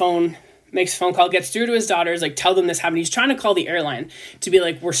satellite phone, makes a phone call, gets through to his daughters, like, tell them this happened. He's trying to call the airline to be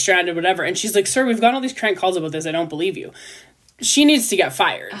like, we're stranded, whatever. And she's like, sir, we've got all these crank calls about this. I don't believe you. She needs to get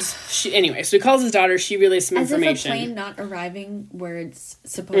fired. Anyway, so he calls his daughter. She relays some information. As if a plane not arriving where it's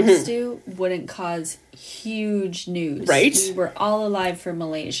supposed to wouldn't cause huge news. Right. We were all alive for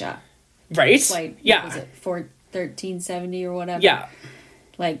Malaysia. Right. Flight, yeah. What was it, 1370 or whatever? Yeah.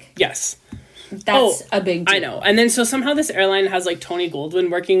 Like. Yes. That's a big deal. I know. And then so somehow this airline has, like, Tony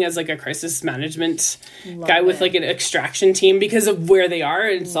Goldwyn working as, like, a crisis management guy with, like, an extraction team because of where they are.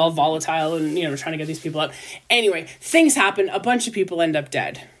 And it's all volatile and, trying to get these people out. Anyway, things happen. A bunch of people end up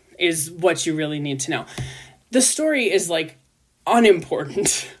dead is what you really need to know. The story is, like,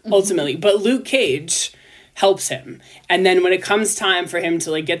 unimportant, ultimately. But Luke Cage helps him. And then when it comes time for him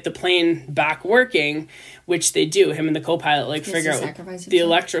to, like, get the plane back working... Which they do. Him and the co-pilot, like, figure out the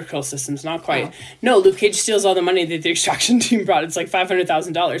electrical systems. Not quite. Oh. No, Luke Cage steals all the money that the extraction team brought. It's like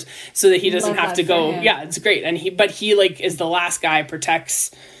 $500,000 so that he doesn't have to go. Yeah, it's great. And he like, is the last guy,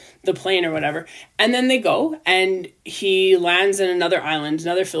 protects the plane or whatever. And then they go, and he lands in another island,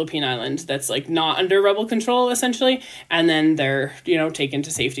 another Philippine island that's, like, not under rebel control, essentially. And then they're, taken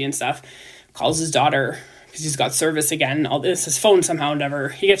to safety and stuff. Calls his daughter... because he's got service again. All this, his phone somehow never...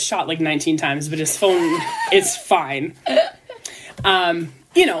 He gets shot like 19 times, but his phone is fine.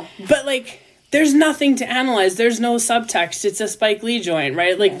 But, like, there's nothing to analyze. There's no subtext. It's a Spike Lee joint,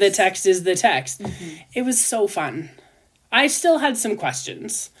 right? Like, the text is the text. Mm-hmm. It was so fun. I still had some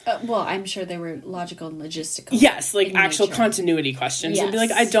questions. Well, I'm sure they were logical and logistical. Yes, like actual continuity questions. Yes. And be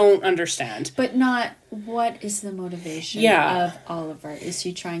like, I don't understand. But not, what is the motivation of Oliver? Is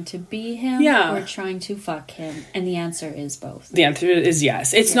he trying to be him or trying to fuck him? And the answer is both. The answer is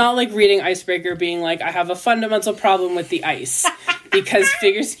yes. It's not like reading Icebreaker being like, I have a fundamental problem with the ice. because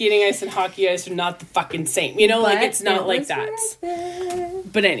figure skating ice and hockey ice are not the fucking same. You know, like, it's not like that.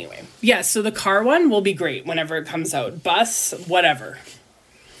 But anyway, yeah, so the car one will be great whenever it comes out. Bus, whatever.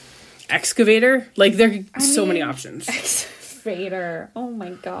 Excavator, like, there are so many options. Excavator, oh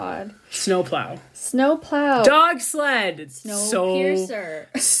my god. Snowplow. Dog sled. Piercer.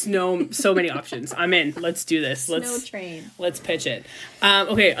 So many options. I'm in. Let's do this. Snow train. Let's pitch it.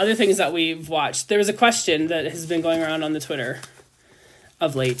 Okay, other things that we've watched. There was a question that has been going around on the Twitter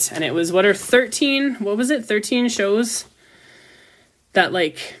of late, and it was, what are 13 shows that,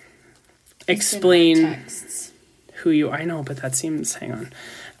 like, explain who you are? I know, but that seems, hang on.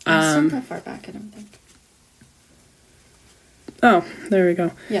 It's not that far back, I don't think. Oh, there we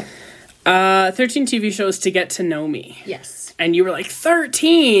go. Yeah. 13 TV shows to get to know me. Yes. And you were like,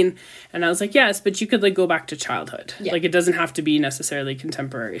 13? And I was like, yes, but you could, like, go back to childhood. Yeah. Like, it doesn't have to be necessarily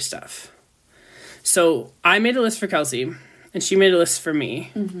contemporary stuff. So I made a list for Kelsey, and she made a list for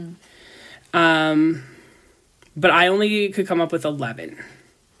me. Mm-hmm. But I only could come up with 11.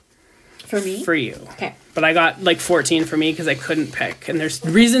 For me? For you. Okay. But I got, like, 14 for me because I couldn't pick. And there's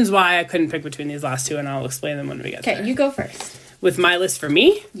reasons why I couldn't pick between these last two, and I'll explain them when we get there. Okay, you go first. With my list for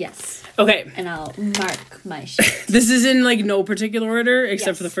me? Yes. Okay. And I'll mark my shit. This is in, like, no particular order,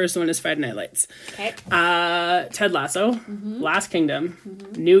 except for the first one is Friday Night Lights. Okay. Ted Lasso, Last Kingdom,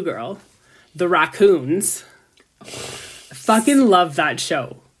 New Girl, The Raccoons. I fucking love that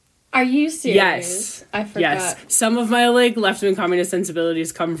show. Are you serious? Yes. I forgot. Yes. Some of my, like, left-wing communist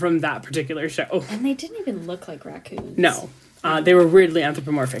sensibilities come from that particular show. And they didn't even look like raccoons. No. They were weirdly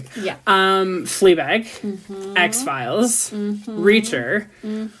anthropomorphic. Yeah. Fleabag, X-Files, Reacher,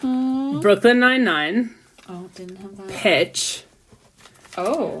 Brooklyn Nine-Nine. Oh, didn't have that. Pitch.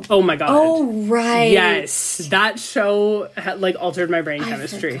 Oh my god. Oh, right. Yes. That show had, like, altered my brain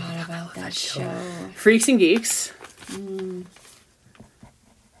chemistry. I forgot about that show. Freaks and Geeks.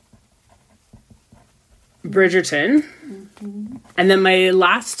 Bridgerton. And then my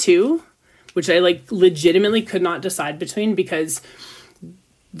last two, which I, like, legitimately could not decide between, because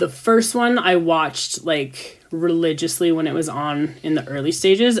the first one I watched, like, religiously when it was on in the early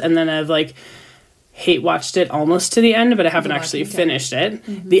stages, and then I've, like, hate watched it almost to the end, but I haven't actually finished it.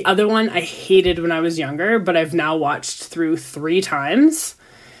 The other one I hated when I was younger, but I've now watched through 3 times,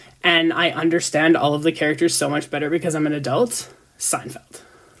 and I understand all of the characters so much better because I'm an adult. Seinfeld.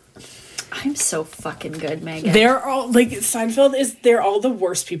 I'm so fucking good, Megan. They're all, like, they're all the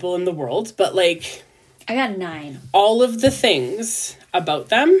worst people in the world, but, like... I got 9. All of the things about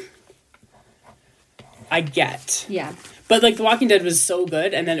them, I get. Yeah. But, like, The Walking Dead was so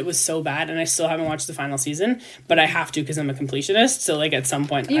good, and then it was so bad, and I still haven't watched the final season, but I have to because I'm a completionist, so, like, at some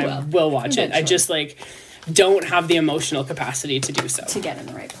point I will watch it. I just, like... don't have the emotional capacity to do so. To get in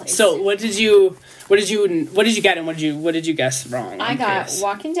the right place. So what did you get, and what did you guess wrong? I got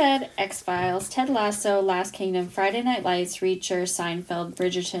Walking Dead, X-Files, Ted Lasso, Last Kingdom, Friday Night Lights, Reacher, Seinfeld,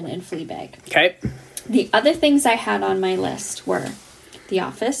 Bridgerton, and Fleabag. Okay. The other things I had on my list were The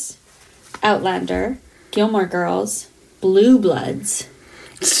Office, Outlander, Gilmore Girls, Blue Bloods.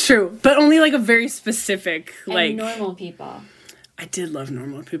 It's true, but only, like, a very specific, like... And Normal People. I did love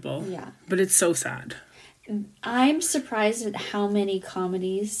Normal People. Yeah. But it's so sad. I'm surprised at how many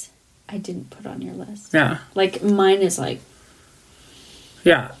comedies I didn't put on your list. Yeah. Like, mine is, like...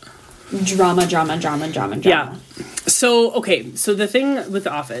 Yeah. Drama. Yeah. So, okay. So, the thing with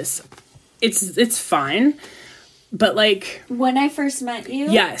The Office, it's fine. But, like... When I first met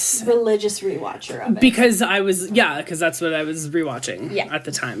you... Yes. Religious rewatcher of it. Because that's what I was rewatching at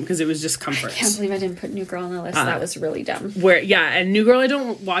the time. Because it was just comfort. I can't believe I didn't put New Girl on the list. That was really dumb. And New Girl I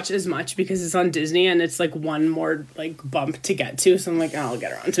don't watch as much because it's on Disney and it's, like, one more, like, bump to get to. So I'm like, I'll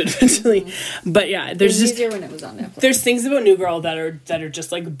get around to it eventually. But, yeah, there's just... easier when it was on Netflix. There's things about New Girl that are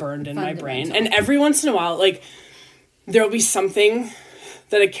just, like, burned in my brain. And every once in a while, like, there'll be something...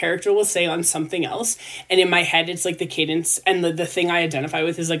 that a character will say on something else, and in my head it's like the cadence, and the thing I identify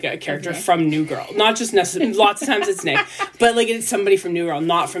with is like a character from New Girl, not just necessarily. Lots of times it's Nick, but like it's somebody from New Girl,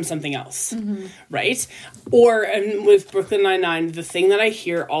 not from something else, right? Or and with Brooklyn Nine-Nine, the thing that I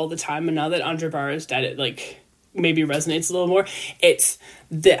hear all the time, and now that Andre Barr is dead, it like maybe resonates a little more. It's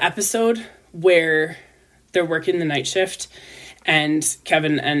the episode where they're working the night shift, and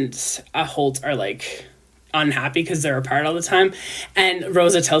Kevin and Holt are like unhappy because they're apart all the time, and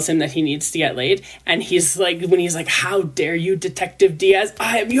Rosa tells him that he needs to get laid, and he's like, how dare you, Detective Diaz,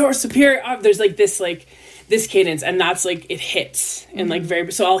 I am your superior. There's like this cadence, and that's like it hits and like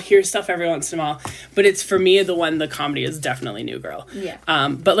very, so I'll hear stuff every once in a while, but it's for me the comedy is definitely New Girl.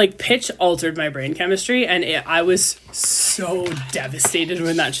 But like Pitch altered my brain chemistry, and I was so devastated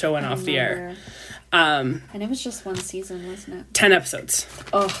when that show went off the air. And it was just one season, wasn't it? 10 episodes.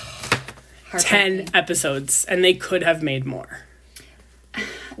 Oh, 10 episodes, and they could have made more.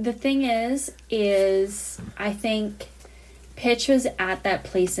 The thing is I think Pitch was at that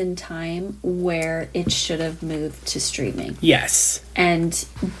place in time where it should have moved to streaming. Yes.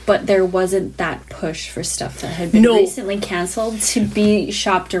 But there wasn't that push for stuff that had been recently canceled to be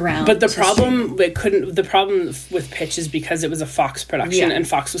shopped around. But the problem with Pitch is because it was a Fox production and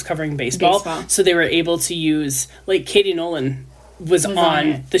Fox was covering baseball, so they were able to use, like, Katie Nolan was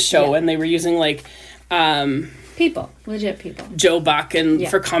on the show, and they were using, like, legit people, Joe Buck and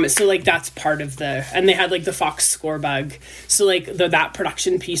for comments, so like that's part of and they had like the Fox score bug, so like that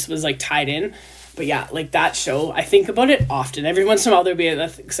production piece was like tied in. But yeah, like that show, I think about it often. Every once in a while there'll be a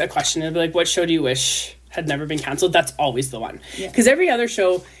question, it'll be like, what show do you wish had never been canceled? That's always the one, because every other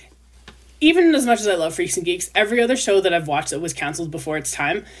show, even as much as I love Freaks and Geeks, every other show that I've watched that was canceled before its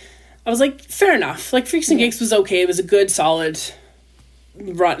time, I was like, fair enough. Like Freaks and Geeks was okay, it was a good solid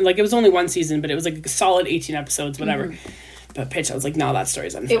run, like it was only one season, but it was like a solid 18 episodes, whatever. But Pitch, I was like, no, that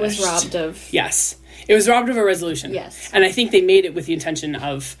story's unfinished. It was robbed of it was robbed of a resolution. And I think they made it with the intention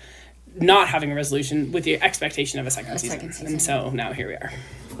of not having a resolution, with the expectation of a second season. And so now here we are.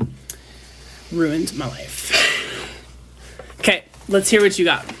 Ruined my life. Okay, let's hear what you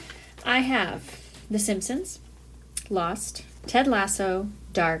got. I have The Simpsons, Lost, Ted Lasso,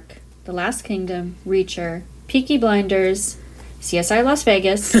 Dark, The Last Kingdom, Reacher, Peaky Blinders, CSI Las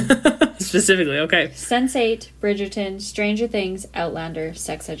Vegas. Specifically, okay. Sense8, Bridgerton, Stranger Things, Outlander,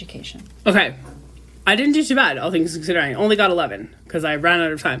 Sex Education. Okay. I didn't do too bad, all things considering. I only got 11, because I ran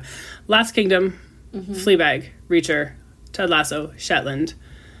out of time. Last Kingdom, Fleabag, Reacher, Ted Lasso, Shetland,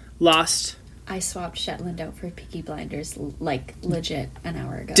 Lost. I swapped Shetland out for Peaky Blinders, like, legit an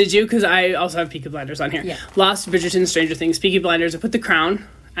hour ago. Did you? Because I also have Peaky Blinders on here. Yeah. Lost, Bridgerton, Stranger Things, Peaky Blinders. I put The Crown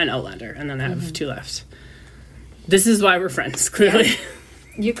and Outlander, and then I have 2 left. This is why we're friends, clearly. Yeah.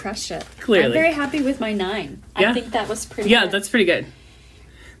 You crushed it. Clearly. I'm very happy with my 9. Yeah. I think that was pretty good. Yeah, that's pretty good.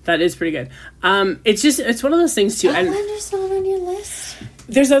 That is pretty good. It's one of those things, too. Outlander's not on your list.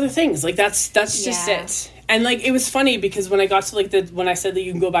 There's other things. Like, that's just it. And, like, it was funny because when I got to, like, when I said that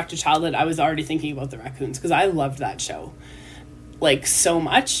you can go back to childhood, I was already thinking about the raccoons because I loved that show, like, so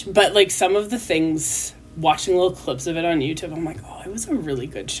much. But, like, some of the things, watching little clips of it on YouTube, I'm like, oh, it was a really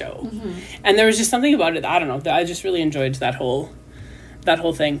good show. And there was just something about it, I don't know, that I just really enjoyed that whole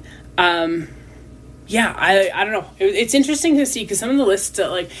thing. I don't know. It's interesting to see because some of the lists that,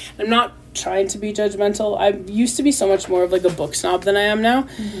 like, I'm not trying to be judgmental. I used to be so much more of like a book snob than I am now.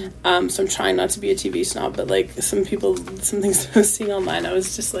 So I'm trying not to be a TV snob, but like some things I was seeing online, I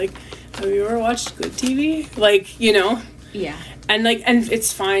was just like, have you ever watched good TV? Like, you know? Yeah. And like, and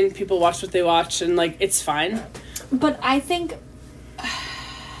it's fine. People watch what they watch and like, it's fine. But I think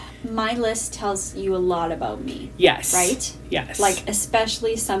my list tells you a lot about me. Yes. Right? Yes. Like,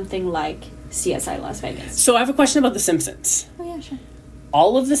 especially something like CSI Las Vegas. So I have a question about The Simpsons. Oh, yeah, sure.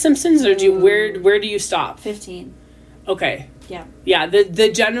 All of The Simpsons, or do you, where do you stop? 15. Okay. Yeah. Yeah,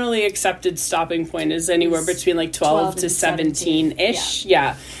 the generally accepted stopping point is anywhere between like 12 to 17-ish.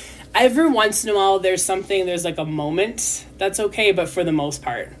 Yeah. Every once in a while there's like a moment that's okay, but for the most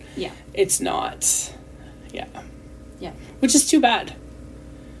part, it's not. Yeah. Yeah. Which is too bad.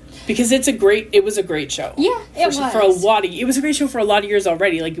 Because it was a great show. Yeah, it was. It was a great show for a lot of years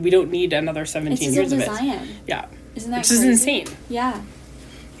already. Like, we don't need another 17 years of it. It's as old as I am. Yeah. Isn't that Which crazy? is insane. Yeah.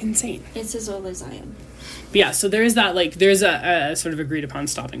 Insane. It's as old as I am. But yeah, so there is that, like, there's a sort of agreed upon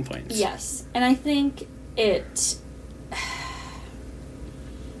stopping point. Yes. And I think it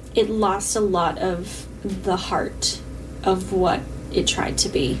lost a lot of the heart of what it tried to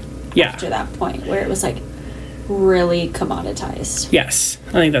be after that point, where it was like really commoditized. Yes,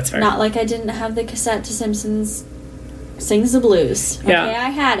 I think that's fair. Not like I didn't have the cassette to Simpsons Sings the Blues. Okay, I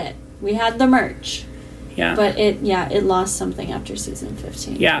had it. We had the merch. Yeah. But it lost something after season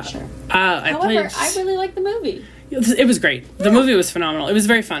 15. Yeah. For sure. However, I really liked the movie. It was great. The movie was phenomenal. It was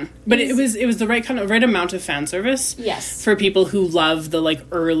very fun. But it was the right amount of fan service. Yes. For people who love the like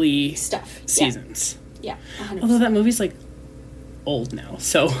early stuff seasons. Yeah. 100%. Although that movie's like old now.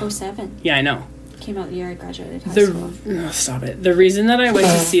 So 07. Yeah, I know. Came out the year I graduated high school. No, stop it. The reason that I went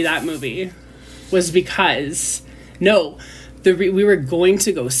to see that movie was because we were going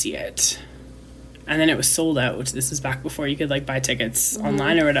to go see it. And then it was sold out. This is back before you could like buy tickets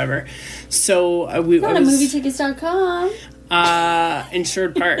online or whatever. So Not a movietickets.com. In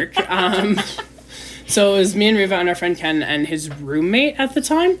Sherwood Park. So it was me and Riva and our friend Ken and his roommate at the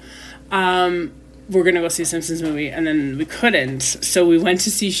time. We're gonna go see a Simpsons movie, and then we couldn't. So we went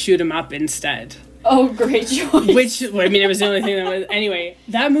to see Shoot 'Em Up instead. Oh, great choice. Which, I mean, it was the only thing that was... Anyway,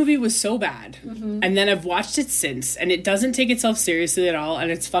 that movie was so bad. And then I've watched it since, and it doesn't take itself seriously at all,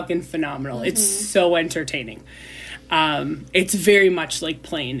 and it's fucking phenomenal. It's so entertaining. It's very much, like,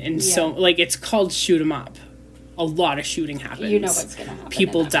 plain, and so... Like, it's called Shoot 'em Up. A lot of shooting happens. You know what's gonna happen.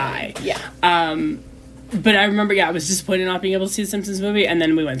 People die. Yeah. But I remember, I was disappointed not being able to see the Simpsons movie, and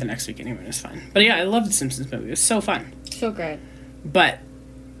then we went the next week anyway, it was fun. But yeah, I loved the Simpsons movie. It was so fun. So great. But,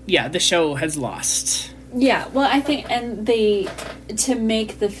 yeah, the show has lost. Yeah, well, I think, and to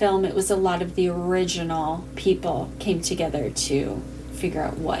make the film, it was a lot of the original people came together to figure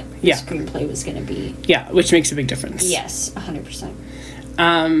out what the screenplay was going to be. Yeah, which makes a big difference. Yes, 100%.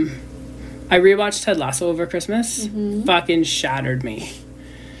 I rewatched Ted Lasso over Christmas. Fucking shattered me.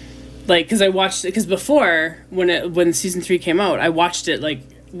 Like, because I watched it, because before, when season 3 came out, I watched it, like,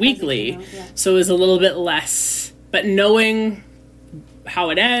 weekly, so it was a little bit less, but knowing how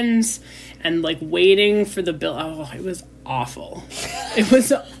it ends, and, like, waiting for the bill, it was awful. It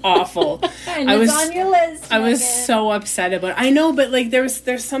was awful. And it's on your list, I was so upset about it. I know, but, like,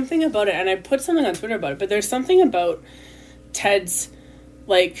 there's something about it, and I put something on Twitter about it, but there's something about Ted's,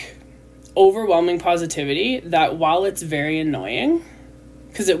 like, overwhelming positivity that, while it's very annoying,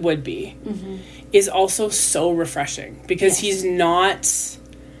 because it would be, is also so refreshing. Because he's not...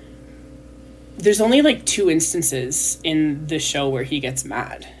 There's only, like, 2 instances in the show where he gets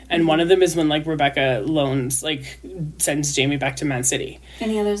mad. And one of them is when, like, Rebecca sends Jamie back to Man City.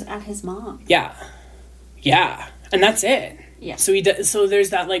 And the other's at his mom. Yeah. Yeah. And that's it. Yeah. So there's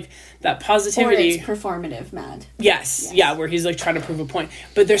that, like, that positivity. Or it's performative mad. Yes. Yeah, where he's, like, trying to prove a point.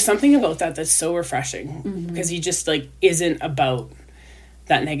 But there's something about that that's so refreshing. Because he just, like, isn't about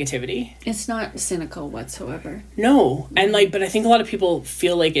that negativity. It's not cynical whatsoever. No. And, like, but I think a lot of people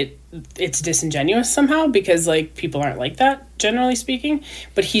feel like it's disingenuous somehow, because, like, people aren't like that, generally speaking.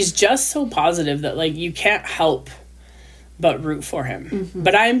 But he's just so positive that, like, you can't help but root for him.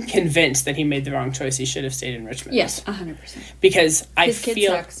 But I'm convinced that he made the wrong choice. He should have stayed in Richmond. Yes, 100%. Because his kid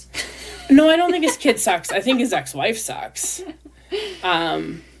sucks. No, I don't think his kid sucks. I think his ex-wife sucks.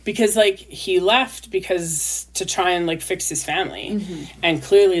 Because, like, he left to try and, like, fix his family. And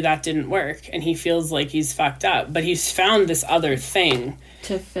clearly that didn't work. And he feels like he's fucked up. But he's found this other thing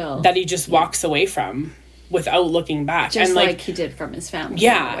to fill that he just walks away from without looking back. Just and, like he did from his family.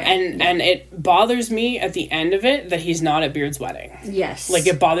 Yeah, and it bothers me at the end of it that he's not at Beard's wedding. Yes. Like,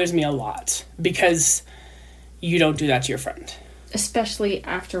 it bothers me a lot. Because you don't do that to your friend. Especially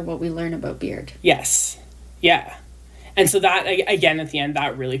after what we learn about Beard. Yes. Yeah. And so that, again, at the end,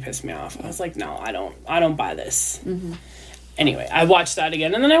 that really pissed me off. I was like, no, I don't buy this. Anyway, I watched that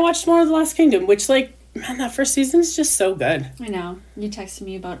again, and then I watched more of The Last Kingdom, which, like, man, that first season's just so good. I know. You texted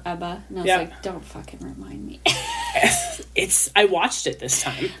me about Ebba, and I was like, don't fucking remind me. I watched it this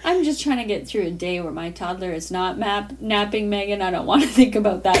time. I'm just trying to get through a day where my toddler is not napping Megan. I don't want to think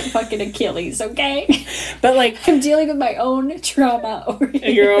about that fucking Achilles, okay? But, like... I'm dealing with my own trauma over here.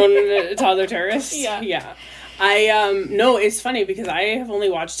 Your own toddler terrorist? Yeah. Yeah. No, it's funny because I have only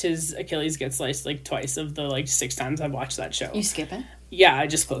watched his Achilles get sliced, like, twice of the, like, 6 times I've watched that show. You skip it? Yeah, I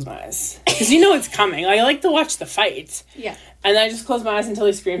just close my eyes. Because you know it's coming. I like to watch the fight. Yeah. And then I just close my eyes until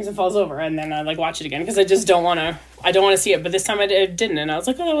he screams and falls over, and then I, like, watch it again because I just don't want to see it. But this time I didn't, and I was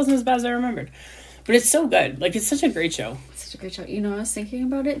like, oh, that wasn't as bad as I remembered. But it's so good. Like, it's such a great show. It's such a great show. You know, I was thinking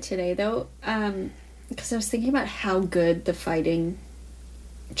about it today, though, because I was thinking about how good the fighting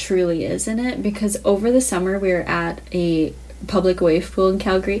truly is in it, because over the summer we were at a public wave pool in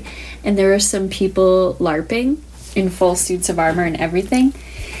Calgary, and there were some people LARPing in full suits of armor and everything,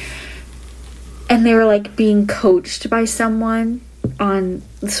 and they were, like, being coached by someone on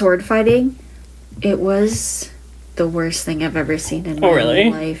sword fighting. It was the worst thing I've ever seen in my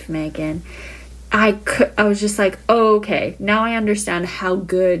life, Megan. I was just like, oh, okay, now I understand how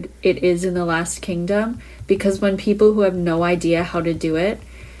good it is in The Last Kingdom, because when people who have no idea how to do it,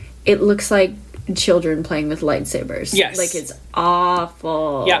 it looks like children playing with lightsabers. Yes. Like, it's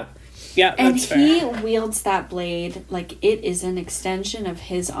awful. Yeah. Yeah, and that's he wields that blade like it is an extension of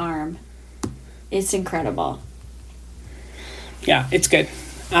his arm. It's incredible. Yeah, it's good.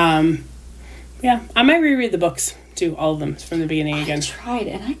 Yeah, I might reread the books, too, all of them, from the beginning again. I tried,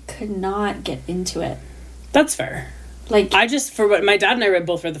 and I could not get into it. That's fair. Like, my dad and I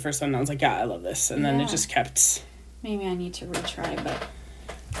both read the first one, and I was like, yeah, I love this. And then it just kept... Maybe I need to retry, but...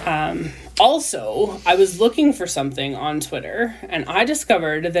 Also, I was looking for something on Twitter, and I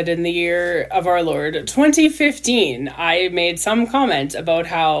discovered that in the year of our Lord 2015, I made some comment about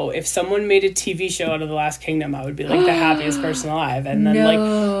how if someone made a TV show out of The Last Kingdom, I would be, like, the happiest person alive. And then,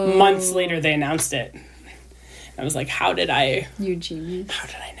 like, months later, they announced it. I was like, how did I... You genius. How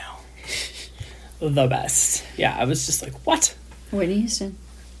did I know? the best. Yeah, I was just like, what? Whitney Houston.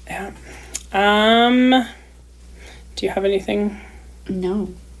 Yeah. Do you have anything?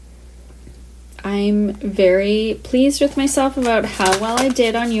 No. I'm very pleased with myself about how well I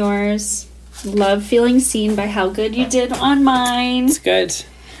did on yours. Love feeling seen by how good you did on mine. It's good.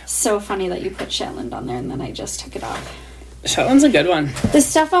 So funny that you put Shetland on there and then I just took it off. Shetland's a good one. The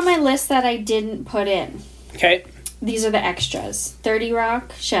stuff on my list that I didn't put in. Okay. These are the extras. 30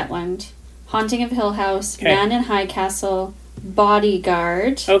 Rock, Shetland, Haunting of Hill House, Okay. Man in High Castle,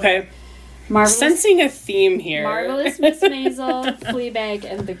 Bodyguard. Okay. Sensing a theme here. Marvelous Miss Maisel, Fleabag,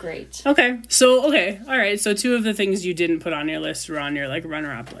 and The Great. Okay. All right. So 2 of the things you didn't put on your list were on your, like,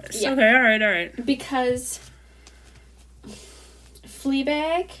 runner-up list. Yeah. Okay, all right. Because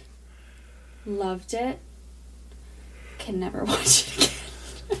Fleabag, loved it. Can never watch it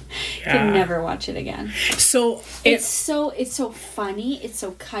again. Yeah. Can never watch it again. So it's so funny. It's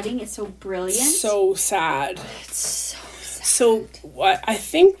so cutting. It's so brilliant. So sad. It's so sad. So what I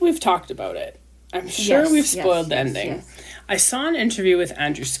think we've talked about it. I'm sure we've spoiled the ending. Yes. I saw an interview with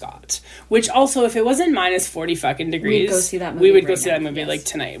Andrew Scott, which also, if it wasn't minus 40 fucking degrees, we'd go see that movie. We would go see that movie like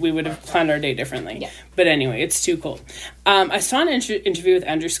tonight. We would have planned our day differently. Yeah. But anyway, it's too cold. I saw an interview with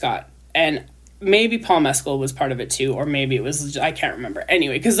Andrew Scott, and maybe Paul Mescal was part of it too, or maybe it was, I can't remember.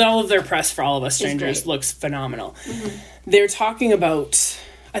 Anyway, because all of their press for All of Us Strangers looks phenomenal. Mm-hmm. They're talking about,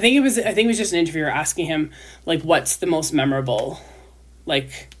 I think it was just an interviewer asking him, like, what's the most memorable,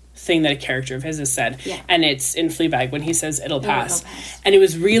 like, thing that a character of his has said. Yeah. And it's in Fleabag when he says it'll pass. And it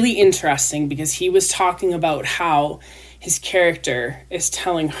was really interesting because he was talking about how his character is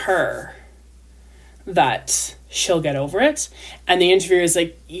telling her that she'll get over it, and the interviewer is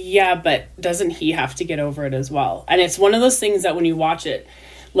like, yeah, but doesn't he have to get over it as well? And it's one of those things that when you watch it,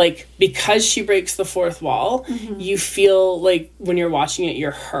 like, because she breaks the fourth wall, you feel like when you're watching it,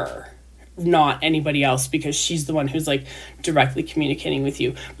 you're her, not anybody else, because she's the one who's, like, directly communicating with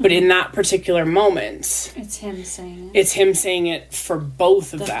you. But in that particular moment, it's him saying it. It's him saying it for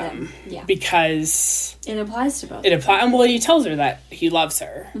both of them. Yeah. Because it applies to both. And well, he tells her that he loves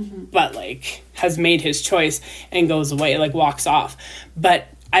her, but, like, has made his choice and goes away, like, walks off. But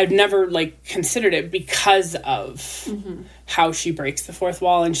I've never, like, considered it because of how she breaks the fourth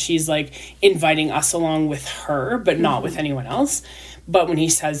wall, and she's, like, inviting us along with her, but not with anyone else. But when he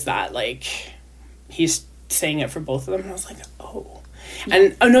says that, like, he's saying it for both of them, and I was like, oh.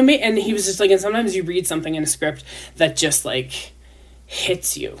 Yeah. And he was just like, and sometimes you read something in a script that just, like,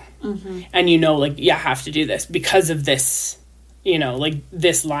 hits you. And you know, like, yeah, I have to do this because of this, you know, like,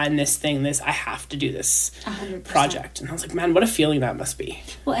 this line, this thing, this, I have to do this 100%. project. And I was like, man, what a feeling that must be.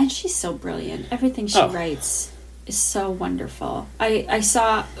 Well, and she's so brilliant. Everything she writes is so wonderful.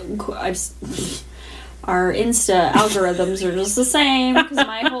 Our Insta algorithms are just the same because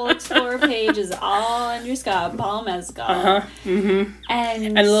my whole Explore page is all Andrew Scott, Paul Mescal. And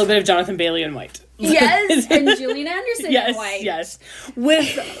a little bit of Jonathan Bailey in white. Yes, and Gillian Anderson in white. Yes, with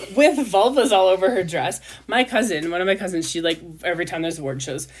vulvas all over her dress. One of my cousins, she, like, every time there's award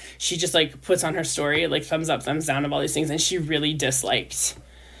shows, she just, like, puts on her story, like, thumbs up, thumbs down of all these things, and she really disliked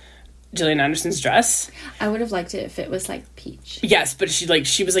Gillian Anderson's dress. I would have liked it if it was, like, peach. Yes, but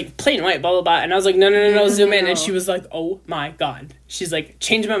she was like, plain white, blah, blah, blah. And I was like, no, zoom in. And she was like, oh my God. She's like,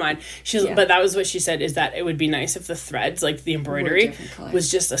 changed my mind. But that was what she said, is that it would be nice if the threads, like the embroidery, was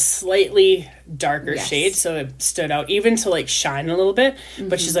just a slightly darker shade, so it stood out, even to, like, shine a little bit.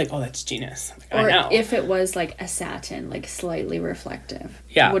 But she's like, oh, that's genius. Like, I know. If it was, like, a satin, like, slightly reflective.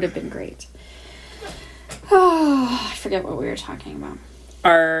 Yeah. It would have been great. Oh, I forget what we were talking about.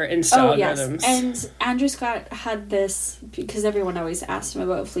 Our Insta algorithms. Yes. And Andrew Scott had this, because everyone always asked him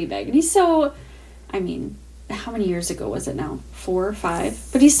about Fleabag, and he's so, I mean, how many years ago was it now? 4 or 5?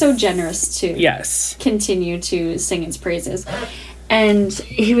 But he's so generous to continue to sing its praises. And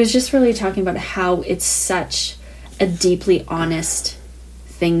he was just really talking about how it's such a deeply honest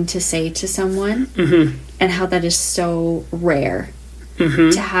thing to say to someone, and how that is so rare.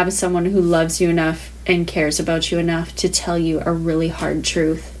 To have someone who loves you enough and cares about you enough to tell you a really hard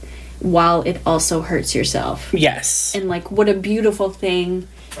truth while it also hurts yourself. Yes. And, like, what a beautiful thing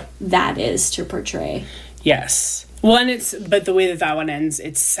that is to portray. Yes. Well, but the way that one ends,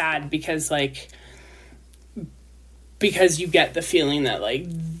 it's sad because, like, because you get the feeling that, like,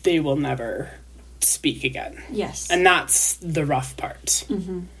 they will never speak again. Yes. And that's the rough part.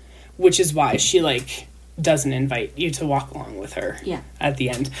 Which is why she, like, doesn't invite you to walk along with her at the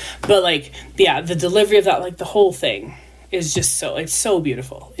end. But, like, the delivery of that, like, the whole thing is just it's so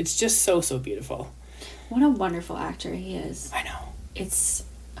beautiful. It's just so beautiful. What a wonderful actor he is. I know. It's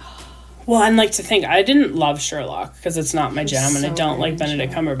Well, and like to think, I didn't love Sherlock because it's not my jam, and I don't like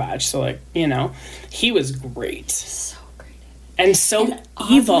Benedict Cumberbatch. So like, you know, he was great. So great. And so and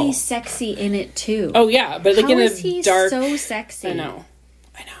evil. Oddly sexy in it too. Oh yeah, but like How in is a he dark. so sexy? I know.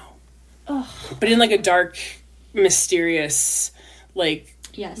 But in like a dark, mysterious, like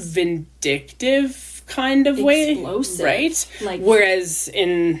vindictive kind of explosive way, right? Like, whereas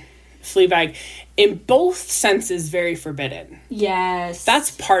in Fleabag, in both senses, very forbidden. Yes,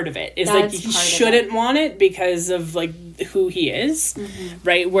 that's part of it. Is like he shouldn't want it because of like who he is,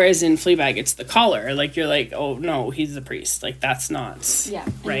 right? Whereas in Fleabag, it's the collar. Like you're like, oh no, he's a priest. Like that's not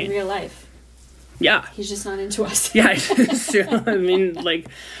right in real life. Yeah. He's just not into us. Yeah, it's true. I mean, like,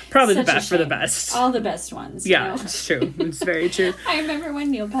 probably the best for the best. All the best ones. Yeah, it's true. It's very true. I remember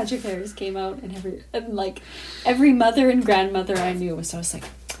when Neil Patrick Harris came out, and every mother and grandmother I knew was always like,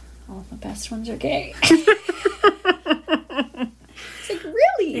 all the best ones are gay. It's like,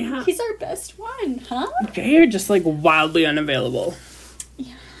 really? Yeah. He's our best one, huh? Gay or just, like, wildly unavailable?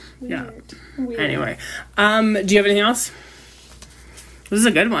 Yeah. Weird. Anyway. Do you have anything else? This is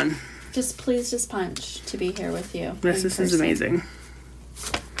a good one. Just pleased as punch to be here with you. This is amazing.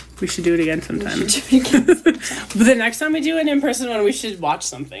 We should do it again sometime. But the next time we do an in-person one, we should watch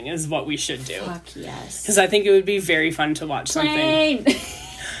something is what we should do. Fuck yes. Because I think it would be very fun to watch something.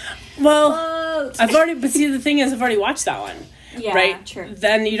 Well, Float. But see, the thing is, I've already watched that one. Yeah, right? True.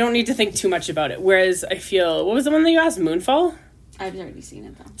 Then you don't need to think too much about it. Whereas I feel, what was the one that you asked? Moonfall? I've already seen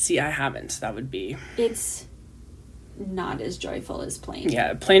it though. See, I haven't. That would be... It's not as joyful as Plane.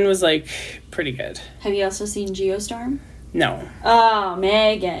 Yeah, Plane was like pretty good. Have you also seen Geostorm? No. Oh,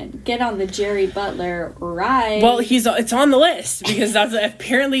 Megan, get on the Jerry Butler ride. Well, it's on the list because that's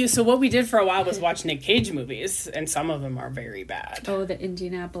apparently. So what we did for a while was watch Nick Cage movies, and some of them are very bad. Oh, the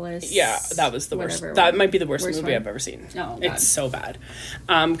Indianapolis. Yeah, that was the worst. That might be the worst movie I've ever seen. Oh, God. It's so bad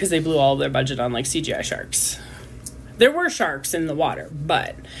because they blew all of their budget on like CGI sharks. There were sharks in the water,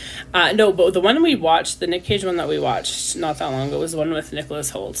 but no. But the one we watched, the Nick Cage one that we watched not that long ago, was the one with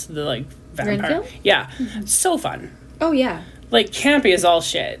Nicholas Hoult, the like vampire. Renfield? Yeah, so fun. Oh yeah. Like campy as all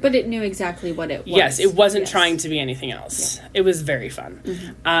shit. But it knew exactly what it was. Yes, it wasn't trying to be anything else. Yeah. It was very fun.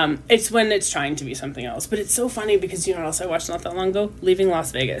 Mm-hmm. It's when it's trying to be something else. But it's so funny because you know what else I watched not that long ago? Leaving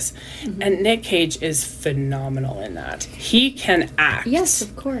Las Vegas. Mm-hmm. And Nick Cage is phenomenal in that. He can act. Yes,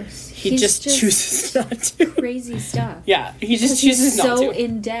 of course. He just chooses not to. Crazy stuff. Yeah, he just chooses not to. He's so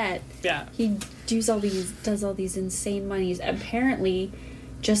in debt. Yeah. He does all these insane monies. Apparently,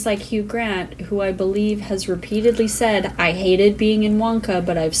 just like Hugh Grant, who I believe has repeatedly said, I hated being in Wonka,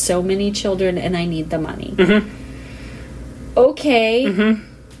 but I have so many children and I need the money. Mm-hmm. Okay.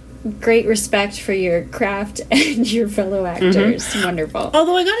 Mm-hmm. Great respect for your craft and your fellow actors. Mm-hmm. Wonderful.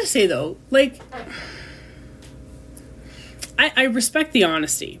 Although I gotta say, though, like, I respect the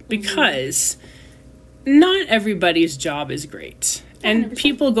honesty because not everybody's job is great. And 100%.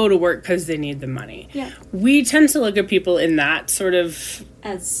 People go to work because they need the money. Yeah. We tend to look at people in that sort of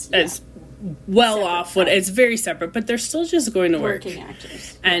as well separate off. It's very separate, but they're still just going to work. Working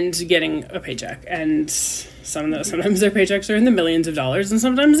actors. And getting a paycheck. And sometimes their paychecks are in the millions of dollars and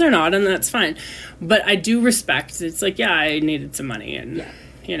sometimes they're not, and that's fine. But I do respect, it's like, yeah, I needed some money and,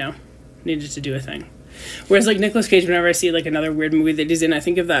 you know, needed to do a thing. Whereas, like, Nicolas Cage, whenever I see, like, another weird movie that he's in, I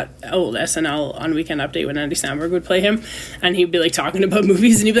think of that old SNL on Weekend Update when Andy Samberg would play him, and he'd be, like, talking about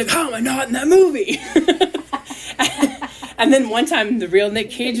movies, and he'd be like, how am I not in that movie? And then one time, the real Nick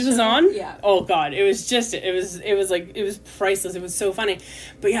Cage was on. Yeah. Oh, God. It was priceless. It was so funny.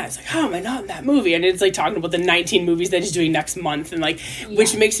 But, yeah, it's like, how am I not in that movie? And it's, like, talking about the 19 movies that he's doing next month, and, like,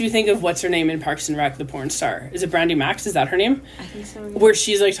 which makes me think of what's her name in Parks and Rec, the porn star. Is it Brandy Max? Is that her name? I think so. Yeah. Where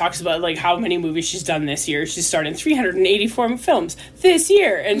she's, like, talks about, like, how many movies she's done this year. She's starred in 384 films this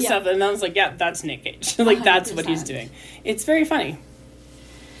year and stuff. And I was like, yeah, that's Nick Cage. Like, 100%. That's what he's doing. It's very funny.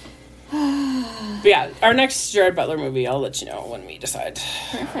 But yeah, our next Gerard Butler movie, I'll let you know when we decide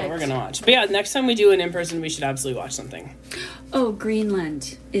what we're gonna watch. But yeah, next time we do an in-person, we should absolutely watch something. Oh,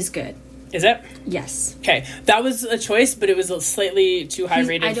 Greenland is good. Is it? Yes. Okay, that was a choice, but it was slightly too high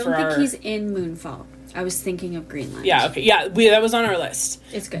rated for our... I don't think he's in Moonfall. I was thinking of Greenland. Yeah, okay. Yeah, that was on our list.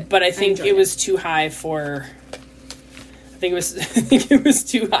 It's good. But I think it was too high for... I think it was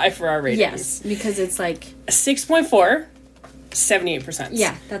too high for our ratings. Yes, because it's like... 6.4... 78%.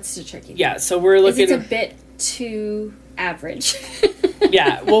 Yeah, that's the tricky. Yeah, so we're looking... It's a bit too average.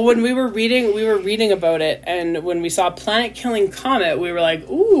 Yeah, well, when we were reading about it, and when we saw Planet Killing Comet, we were like,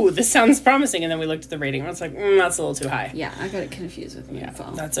 ooh, this sounds promising, and then we looked at the rating, and it's like, that's a little too high. Yeah, I got it confused with Moonfall.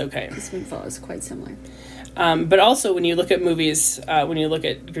 Yeah, that's okay. Because Moonfall is quite similar. But also, when you look at movies, when you look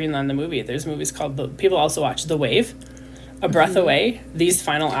at Greenland, the movie, there's movies called... People also watch The Wave, A breath away. These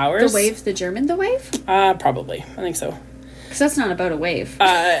final hours. The Wave, the German The Wave? Probably. I think so. Because that's not about a wave.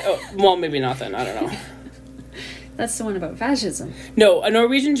 Well, maybe not then. I don't know. That's the one about fascism. No, a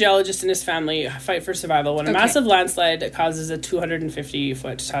Norwegian geologist and his family fight for survival when a massive landslide causes a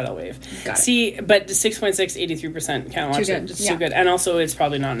 250-foot tidal wave. Got it. See, but 6.6, 83% can't watch it. It's too good. And also, it's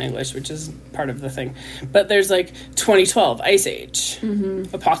probably not in English, which is part of the thing. But there's, like, 2012, Ice Age.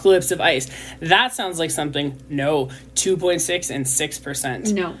 Mm-hmm. Apocalypse of Ice. That sounds like something. No. 2.6 and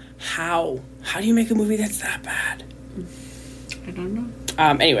 6%. No. How? How do you make a movie that's that bad? I don't know.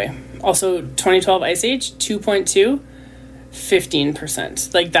 Anyway, also 2012 Ice Age, 2.2,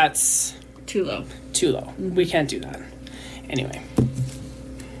 15%. Like, that's... Too low. Too low. Mm-hmm. We can't do that. Anyway.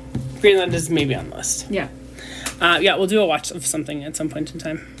 Greenland is maybe on the list. Yeah. Yeah, we'll do a watch of something at some point in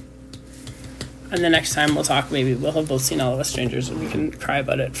time. And the next time we'll talk, maybe we'll have both seen All of Us Strangers and we can cry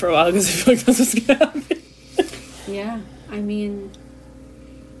about it for a while because I feel like that's what's going to happen. Yeah, I mean...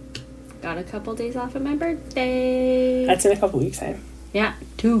 Got a couple days off of my birthday. That's in a couple weeks, eh? Yeah,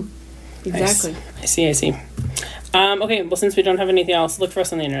 2. Exactly. Nice. I see. Okay, well, since we don't have anything else, look for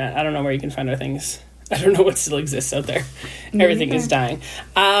us on the internet. I don't know where you can find our things. I don't know what still exists out there. Everything is dying.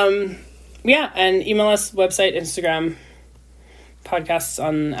 Yeah, and email us, website, Instagram, podcasts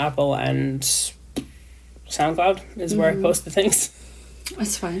on Apple and SoundCloud is where I post the things.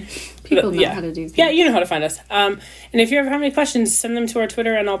 That's fine. People know how to do things. Yeah, you know how to find us. And if you ever have any questions, send them to our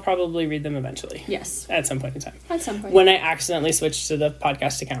Twitter and I'll probably read them eventually. Yes. At some point in time. At some point. When I accidentally switch to the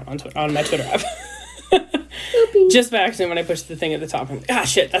podcast account on my Twitter app. Oopie. Just by accident when I push the thing at the top. I'm like,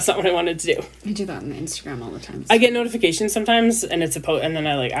 shit, that's not what I wanted to do. I do that on Instagram all the time. I get notifications sometimes and it's and then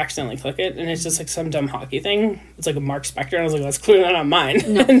I like accidentally click it and it's just like some dumb hockey thing. It's like a Mark Spector and I was like, that's clearly not mine.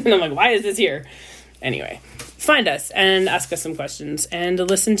 No. And then I'm like, why is this here? Anyway. Find us and ask us some questions and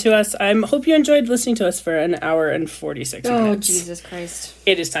listen to us. I hope you enjoyed listening to us for an hour and 46 minutes. Oh, Jesus Christ.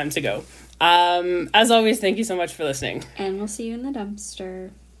 It is time to go. As always, thank you so much for listening. And we'll see you in the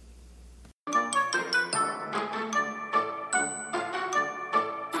dumpster.